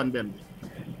would have condemned it.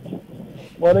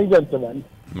 Morning, gentlemen.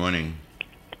 Morning.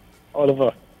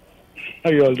 Oliver. How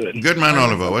you all doing? Good man,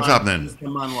 Oliver. What's happening? Mr.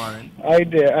 Man Warren. Hi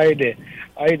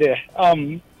there.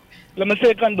 Let me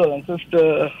say condolences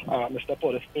to Mr.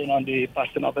 Porter-Spain on the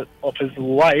passing of his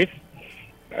wife,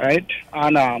 right?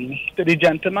 And to the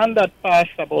gentleman that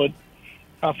passed about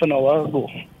half an hour ago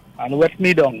and wet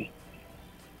me down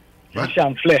in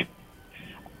Champlain.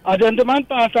 A gentleman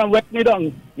passed and wet me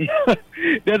down.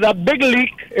 There's a big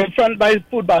leak in front by his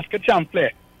food basket,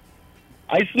 Champlain.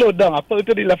 I slowed down. I pulled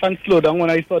to the left and slowed down when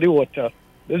I saw the water.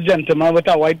 This gentleman with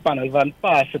a white panel van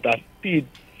passed at a speed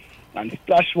and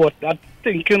splashed water, that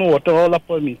stinking water all up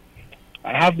on me.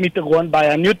 I have me to go and buy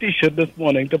a new T-shirt this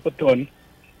morning to put on.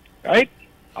 Right?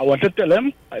 I want to tell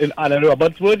him, in Alan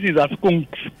Roberts' words, he's a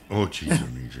skunk. Oh, Jesus.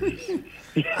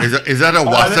 Is that a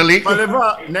water leak?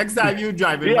 Oliver, next time you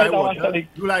driving by water, you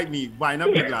like me, wind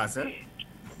up the glass, eh?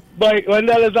 But when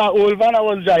there was an old van I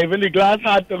was driving, the glass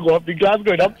had to go up. The glass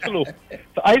going up slow.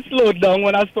 So I slowed down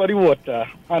when I saw the water,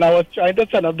 and I was trying to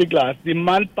turn up the glass. The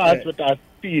man passed with a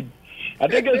speed. I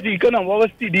think it was the number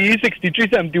was TDE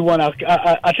 6371.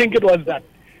 I think it was that.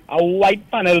 A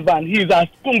white panel van. He's a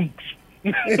skunk.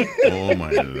 Oh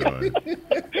my Lord.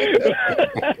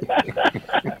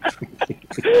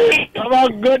 Have a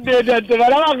good day,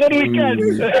 gentlemen. Have a good weekend.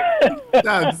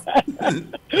 Thanks.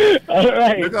 All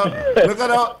right.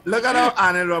 Look at how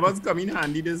Arnold Roberts come in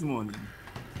handy this morning.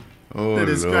 Oh, to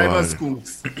describe Lord. as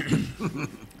skunks.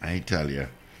 I tell you.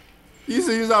 He used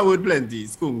to use that word plenty,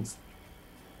 skunks.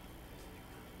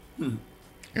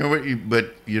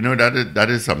 But that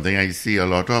is something I see a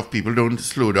lot of. People don't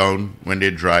slow down when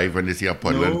they drive, when they see a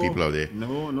puddle and people out there.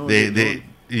 No. They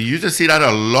you used to see that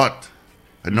a lot,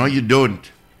 and now you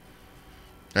don't.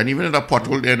 And even at a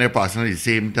pothole there and they're passing at the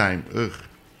same time. Ugh.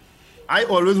 I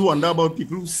always wonder about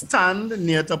people who stand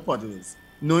near to potholes,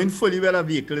 knowing fully well a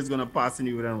vehicle is going to pass and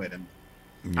you wouldn't wear them.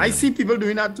 Yeah. I see people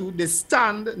doing that too. They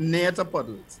stand near to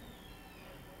potholes.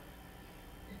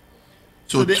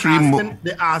 So they're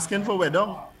asking for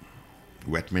weather.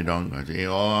 Wet me down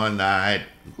all night.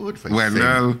 Good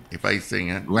if I sing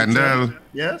it. Wendell.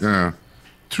 Yes? Yeah.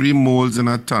 3 moles in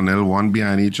a tunnel, one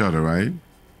behind each other, right?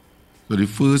 So the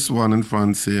first one in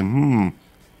front say, I'm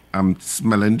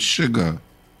smelling sugar.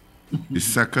 The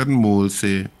second mole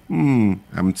say,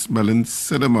 I'm smelling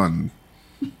cinnamon.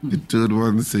 The third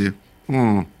one say,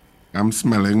 I'm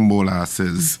smelling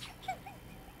molasses.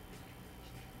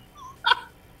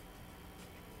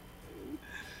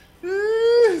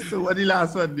 So what the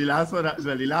last one? The last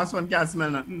one can't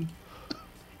smell nothing.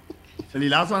 So the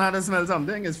last one had to smell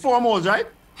something. It's 4 moles, right?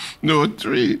 No,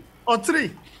 3. Oh, 3.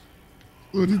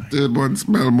 So the third one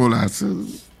smell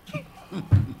molasses.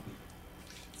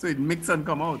 So it mix and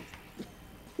come out.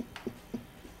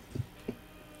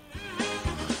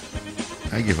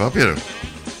 I give up here.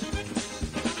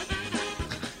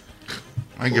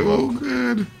 I give up.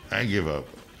 Good. I give up.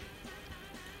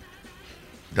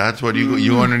 That's what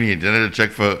you want to need. Then to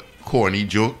check for corny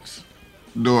jokes.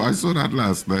 No, I saw that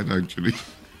last night actually.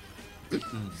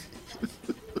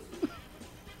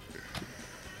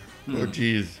 Oh,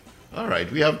 jeez. All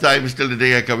right, we have time still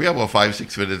today. We have about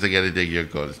 5-6 minutes again to take your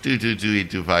calls.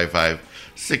 222-8255,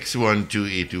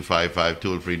 612-8255,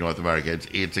 toll free North America. It's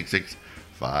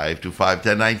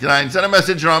 866-525-1099. Send a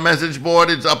message on our message board.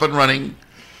 It's up and running.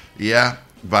 Yeah,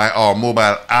 by our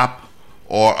mobile app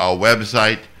or our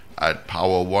website at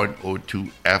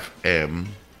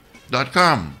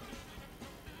power102fm.com.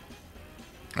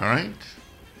 All right.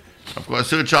 Of course,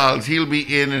 Sir Charles, he'll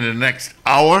be in the next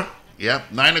hour.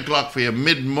 Yep, 9 o'clock for your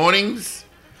mid-mornings.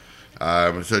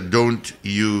 So don't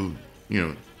you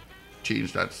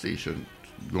change that station.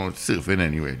 Don't surf in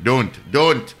anyway. Don't.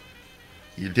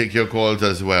 You take your calls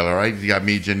as well, all right? You got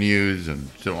major news and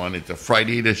so on. It's a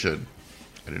Friday edition.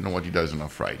 I don't know what he does on a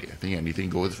Friday. I think anything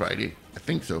goes Friday. I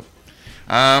think so.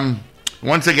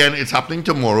 Once again, it's happening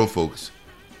tomorrow, folks.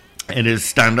 It is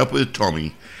Stand Up with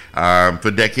Tommy. For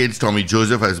decades, Tommy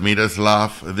Joseph has made us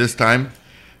laugh. This time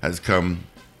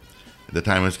the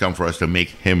time has come for us to make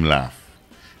him laugh.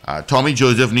 Tommy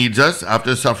Joseph needs us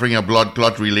after suffering a blood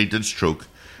clot-related stroke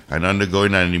and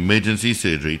undergoing an emergency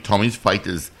surgery. Tommy's fight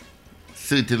is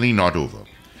certainly not over.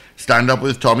 Stand Up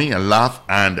with Tommy, a laugh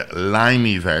and lime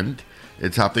event.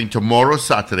 It's happening tomorrow,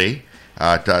 Saturday,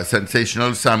 at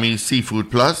Sensational Sammy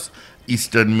Seafood Plus,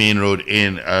 Eastern Main Road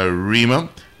in Rima.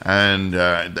 And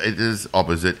it is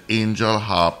opposite Angel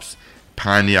Harps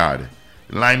Panyard.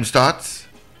 Lime starts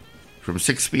from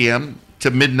 6 p.m. to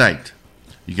midnight.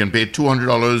 You can pay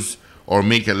 $200 or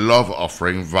make a love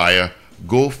offering via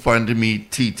GoFundMe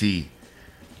TT.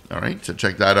 All right, so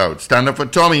check that out. Stand Up for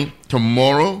Tommy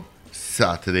tomorrow,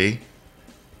 Saturday,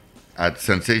 at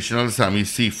Sensational Sammy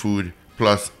Seafood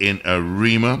Plus in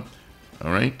Arima.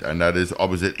 All right, and that is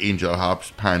opposite Angel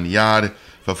Harps Panyard.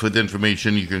 For further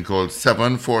information, you can call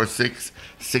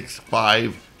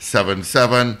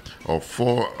 746-6577 or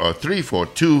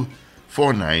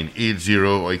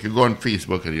 342-4980, or you can go on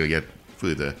Facebook and you'll get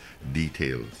further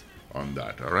details on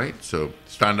that. All right, so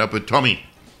Stand Up with Tommy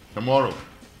tomorrow.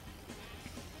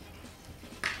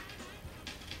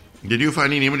 Did you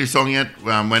find the name of the song yet,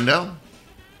 Wendell?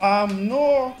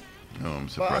 No. No, I'm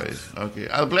surprised. Okay,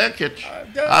 I'll play a kitsch.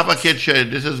 I have a kitsch here.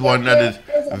 This is one that is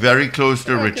very close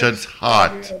to Richard's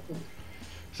heart.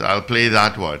 So I'll play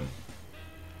that one.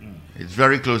 It's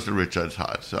very close to Richard's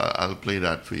heart. So I'll play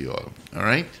that for you all. All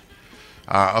right?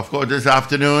 Of course, this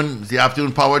afternoon, the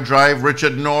afternoon power drive.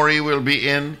 Richard Norrie will be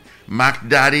in. Mac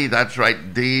Daddy, that's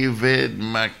right. David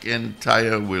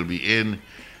McIntyre will be in.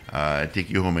 Take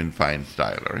you home in fine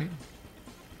style, all right?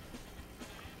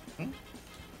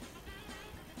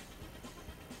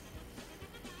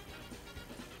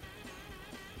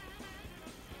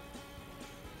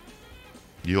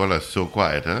 You all are so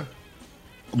quiet, huh?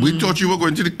 We thought you were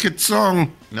going to the kids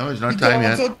song. No, it's not time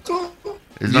yet.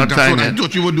 It's not time yet. I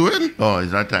thought you were doing. Oh,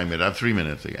 it's not time yet. I have 3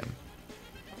 minutes again.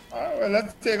 All right, well,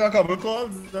 let's take a couple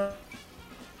calls.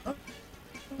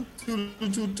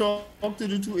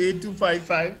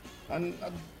 222-8255. And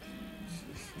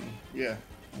yeah,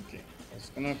 okay.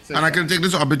 And I can take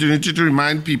this opportunity to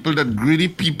remind people that Greedy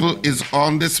People is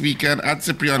on this weekend at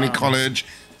Cipriani College.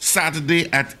 Saturday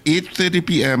at 8:30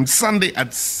 p.m., Sunday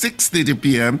at 6:30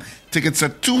 p.m. Tickets are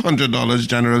 $200,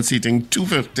 general seating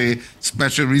 $250,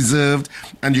 special reserved,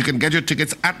 and you can get your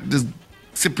tickets at the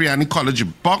Cipriani College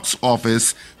box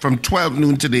office from 12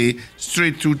 noon today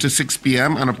straight through to 6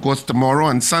 p.m. and of course tomorrow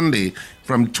and Sunday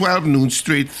from 12 noon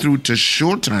straight through to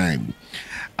showtime.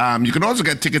 You can also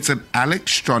get tickets at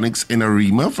Electronics in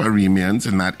Arima for Arimians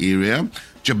in that area,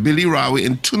 Jabili Rawi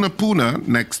in Tunapuna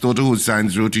next door to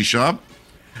Hussein's Roti Shop,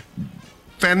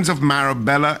 Fens of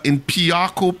Marabella in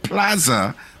Piarco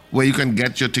Plaza, where you can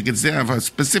get your tickets there.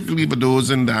 Specifically for those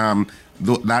in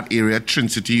that area,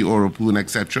 Trincity, Oropun,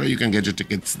 etc., you can get your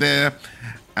tickets there.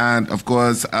 And, of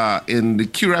course, in the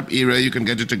Curap area, you can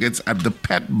get your tickets at the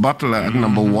Pet Butler at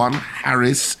number 1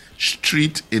 Harris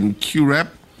Street in Curap.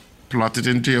 Plot it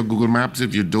into your Google Maps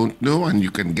if you don't know, and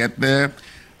you can get there.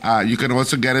 You can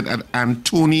also get it at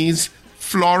Antoni's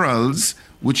Florals,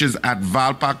 which is at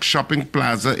Valpark Shopping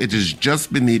Plaza. It is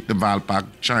just beneath the Valpark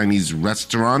Chinese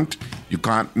restaurant. You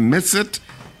can't miss it.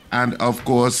 And, of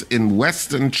course, in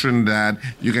Western Trinidad,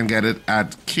 you can get it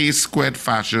at K-Squared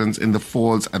Fashions in the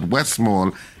Falls at West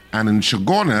Mall. And in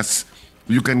Chagonas,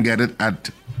 you can get it at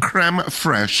Creme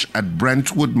Fresh at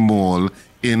Brentwood Mall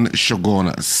in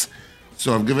Chagonas.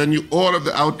 So I've given you all of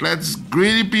the outlets.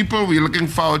 Greedy people, we're looking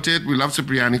forward to it. We love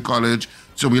Cipriani College.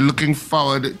 So we're looking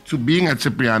forward to being at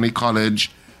Cipriani College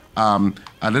a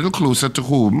little closer to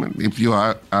home. If you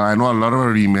are, I know a lot of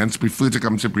Arimians prefer to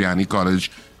come to Cipriani College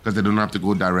because they don't have to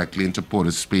go directly into Port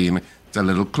of Spain. It's a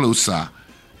little closer.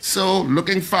 So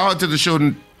looking forward to the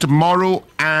show tomorrow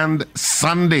and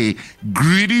Sunday.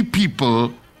 Greedy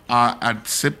people are at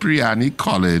Cipriani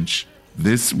College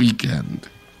this weekend.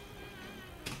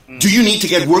 Do you need to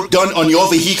get work done on your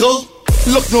vehicle?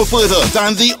 Look no further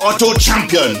than the Auto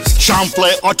Champions.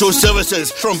 Champlain Auto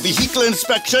Services. From vehicle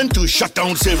inspection to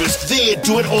shutdown service, they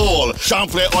do it all.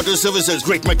 Champlain Auto Services.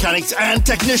 Great mechanics and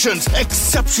technicians.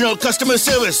 Exceptional customer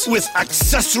service with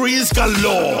accessories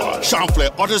galore.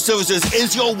 Champlain Auto Services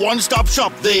is your one-stop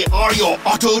shop. They are your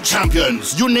Auto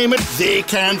Champions. You name it, they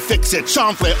can fix it.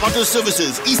 Champlain Auto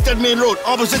Services. Eastern Main Road,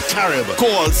 opposite Carib.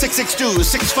 Call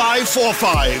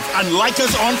 662-6545 and like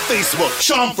us on Facebook.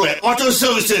 Champlain Auto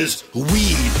Services.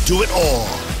 We do it all.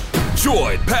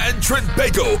 Join Pan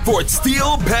Trinbago for its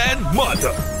Steel Pan Month.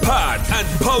 Pan and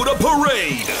Powder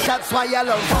Parade. That's why I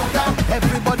love powder.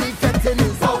 Everybody getting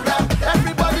his powder.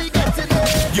 Everybody getting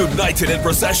it. United in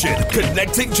procession,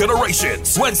 connecting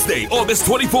generations. Wednesday, August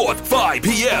 24th, 5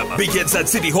 p.m. Begins at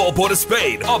City Hall, Port of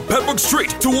Spain, up Pembroke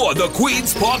Street toward the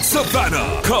Queen's Park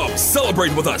Savannah. Come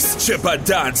celebrate with us. Chip and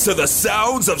dance to the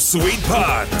sounds of Sweet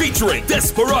Pan. Featuring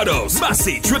Desperados,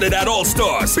 Massey, Trinidad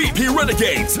All-Stars, BP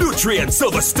Renegades, Nutrient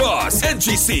Silver Stars,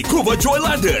 NGC, Cuba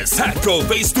Joylanders, Hatco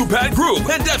Phase 2 Pan Group,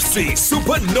 and FC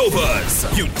Supernovas.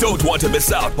 You don't want to miss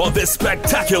out on this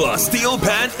spectacular Steel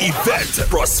Pan event.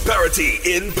 Prosperity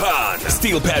in Pan.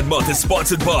 Steel Pan Month is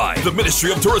sponsored by the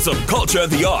Ministry of Tourism, Culture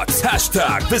and the Arts.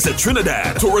 Hashtag Visit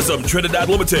Trinidad. Tourism Trinidad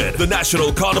Limited. The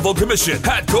National Carnival Commission.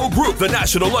 Hatco Group. The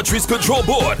National Lotteries Control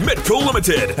Board. Midco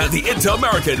Limited. And the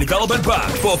Inter-American Development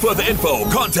Bank. For further info,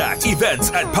 contact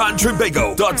events at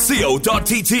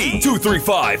pantrinbago.co.tt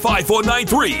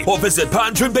 235-5493 or visit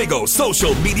Pan Trinbago's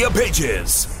social media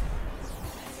pages.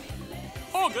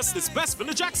 August is Best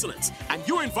Village Excellence, and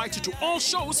you're invited to all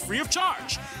shows free of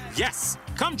charge. Yes,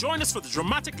 come join us for the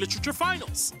Dramatic Literature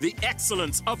Finals, the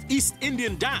excellence of East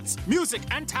Indian dance, music,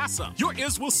 and tassa. Your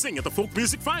ears will sing at the Folk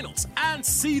Music Finals and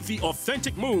see the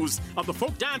authentic moves of the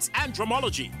folk dance and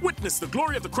dramology. Witness the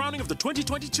glory of the crowning of the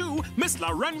 2022 Miss La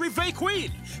Reine Rive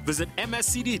Queen. Visit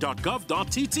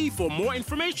mscd.gov.tt for more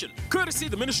information. Courtesy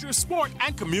the Ministry of Sport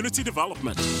and Community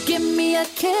Development. Give me a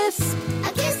kiss.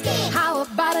 A kiss cake. How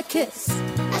about a kiss?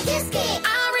 A kiss cake.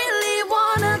 I really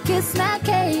wanna kiss that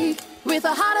cake with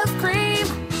a heart of cream.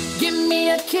 Give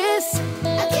me a kiss.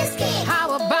 A kiss cake.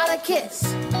 How about a kiss?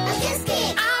 A kiss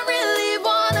cake. I really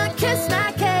wanna kiss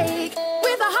that cake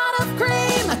with a heart of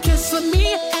cream. A kiss for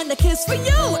me and a kiss for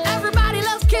you. Everybody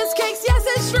loves kiss cakes. Yes,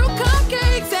 it's true.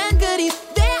 Cupcakes and goodies,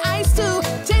 they're iced too.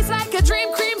 Tastes like a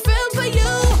dream, cream filled for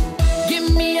you.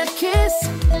 Give me a kiss.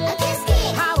 A kiss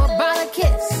cake. How about a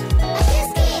kiss? A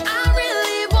kiss cake. I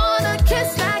really wanna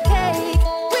kiss that cake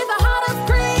with a heart of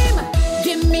cream.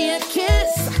 Give me a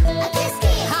kiss. A kiss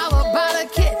cake. How about a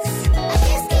kiss? A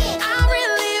kiss cake. I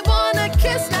really wanna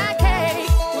kiss that cake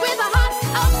with a heart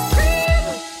of cream.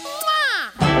 Mwah!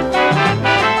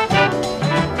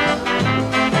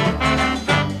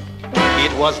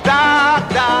 It was dark,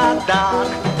 dark, dark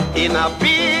in a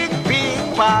big,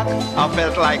 big park. I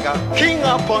felt like a king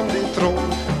upon the throne.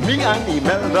 Me and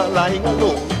Imelda lying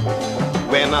alone.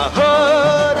 When I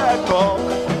heard her talk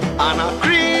and a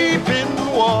creeping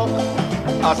walk,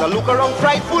 as I look around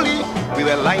frightfully, we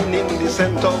were lying in the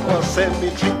center of a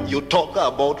cemetery. You talk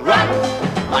about rat,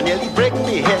 I nearly break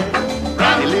me head.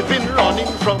 The living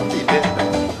running from the dead.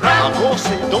 I go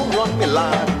say, don't run me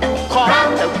lad.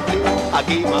 Come, let me play a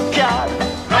game of card.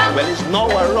 Well, it's now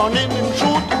a running in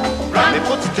truth. They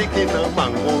put stick in a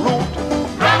mango root.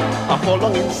 I fall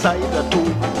along inside the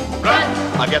tomb.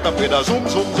 I get up with a zoom,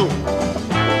 zoom, zoom.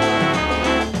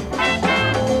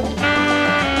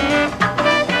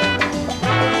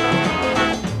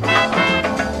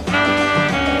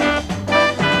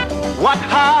 What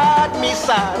had me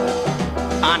sad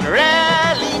and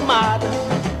really mad,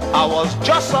 I was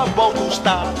just about to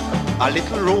start a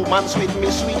little romance with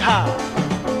me sweetheart.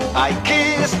 I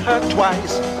kissed her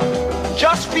twice,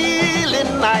 just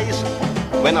feeling nice,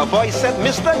 when a voice said,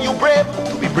 Mister, you brave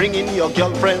to be bringing your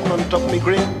girlfriend on top me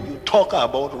grave. You talk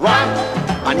about run,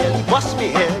 and nearly bust me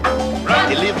head.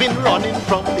 The living running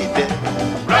from the dead.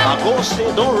 I go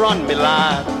say, don't run me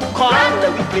lad. Come,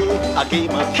 let me play a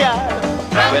game of card.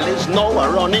 Well, it's now a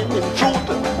running in truth.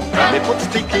 They put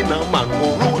stick in a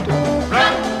mango root.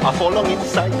 I fall along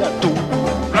inside that tomb.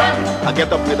 I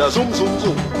get up with a zoom, zoom,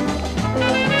 zoom.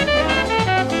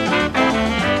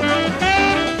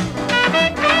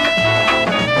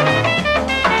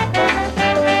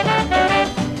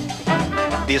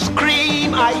 The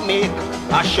scream I make,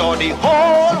 I sure the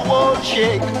whole world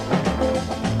shake.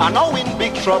 I know in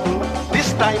big trouble,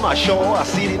 this time I sure I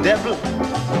see the devil.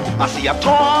 I see a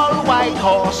tall white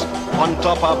horse on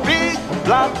top a big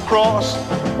black cross.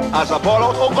 As I fall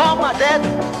out, oh God, my dead.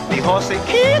 The horse say,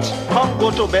 kids, come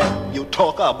go to bed. You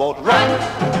talk about run,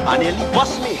 I nearly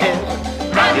bust me head.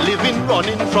 The living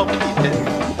running from the dead.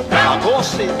 I go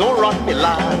say, don't run me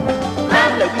lad.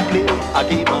 Let me play a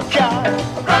game of card.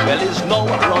 Well, it's now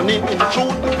running in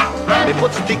truth. They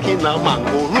put stick in a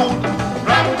mango root.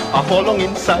 I fall along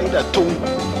inside a tomb.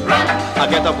 I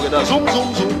get up with a zoom,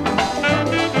 zoom, zoom.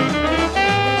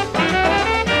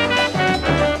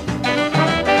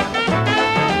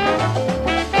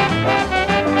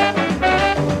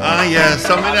 Ah, yes,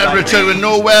 something that Richard would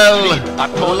know well.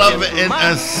 Love in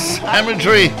a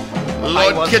Cemetery.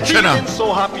 Lord Kitchener.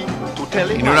 So happy.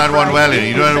 You know that one well,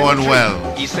 you know that one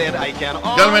well. He said, I can.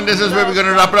 Gentlemen, this is where we're going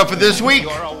to wrap it up for this week.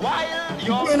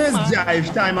 When is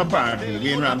jive time apparently?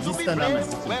 Wayne Ramsey stand up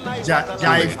message.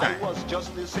 Jive time.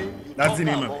 That's the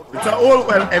name of it. It's all,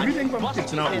 well, everything from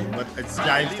Kitchener own, but it's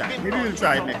jive time. Maybe we'll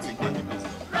try it next week.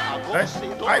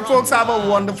 Right, folks, have a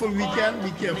wonderful weekend.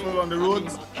 Be careful on the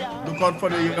roads. Look out for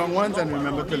the young ones and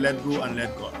remember to let go and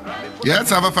let God.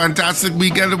 Yes, have a fantastic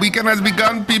weekend. The weekend has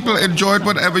begun. People, enjoy it,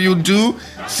 whatever you do.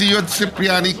 See you at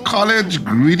Cipriani College.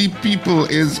 Greedy People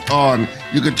is on.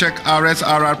 You can check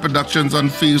RSRR Productions on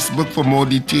Facebook for more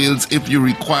details if you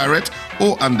require it,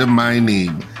 or under my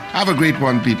name. Have a great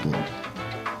one, people.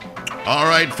 All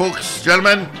right, folks,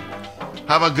 gentlemen,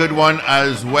 have a good one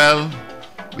as well.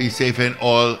 Be safe in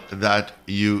all that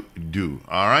you do.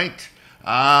 All right?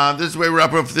 This is where we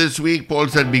wrap up this week. Paul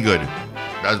said be good.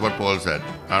 That's what Paul said.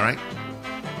 All right?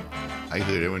 I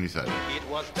heard it when he said it.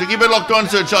 So keep it locked on.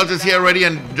 Sir Charles is here already.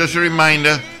 And just a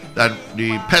reminder that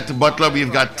the Pet Butler,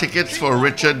 we've got tickets for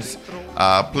Richard's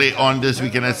play on this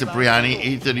weekend at Cipriani,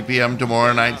 8:30 p.m.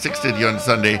 tomorrow night, 6:30 on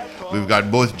Sunday. We've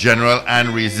got both general and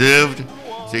reserved.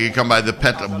 So you can come by the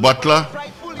Pet Butler.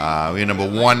 We're number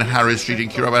 1 Harris Street in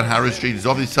Kirabat. Harris Street is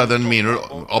off the southern main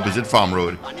road, opposite Farm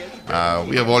Road.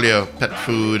 We have all your pet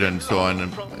food and so on,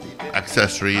 and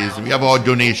accessories. We have our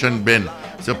donation bin,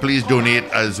 so please donate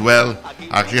as well.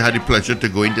 I actually had the pleasure to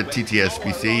go into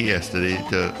TTSPC yesterday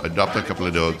to adopt a couple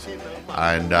of dogs.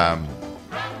 And,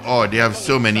 they have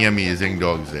so many amazing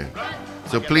dogs there.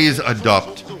 So please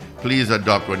adopt. Please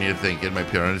adopt when you're thinking, my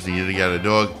parents needed to get a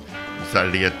dog.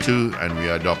 Decided to get 2, and we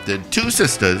adopted 2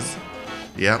 sisters.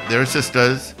 Yeah, they're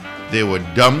sisters. They were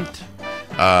dumped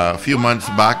a few months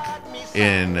back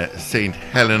in St.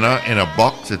 Helena in a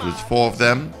box. It was 4 of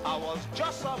them.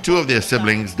 2 of their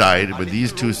siblings died, but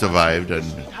these 2 survived, and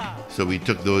so we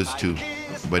took those 2.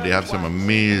 But they have some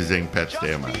amazing pets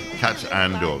there, man. Cats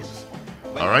and dogs.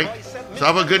 All right? So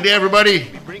have a good day,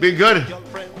 everybody. Be good.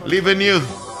 Leaving you.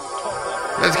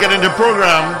 Let's get into the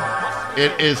program.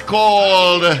 It is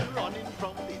called...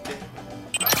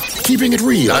 Keeping it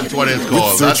real. That's what it's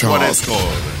called. That's what it's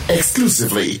called.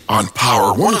 Exclusively on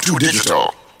Power 102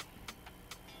 Digital.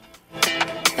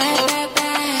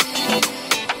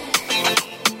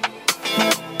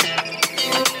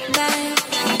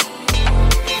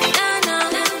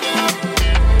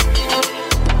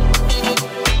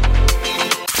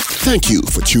 Thank you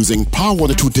for choosing Power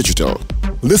 102 Digital.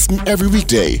 Listen every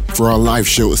weekday for our live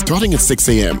shows starting at 6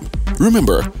 a.m.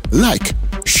 Remember, like,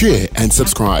 share, and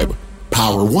subscribe.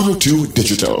 Power 102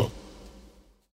 Digital.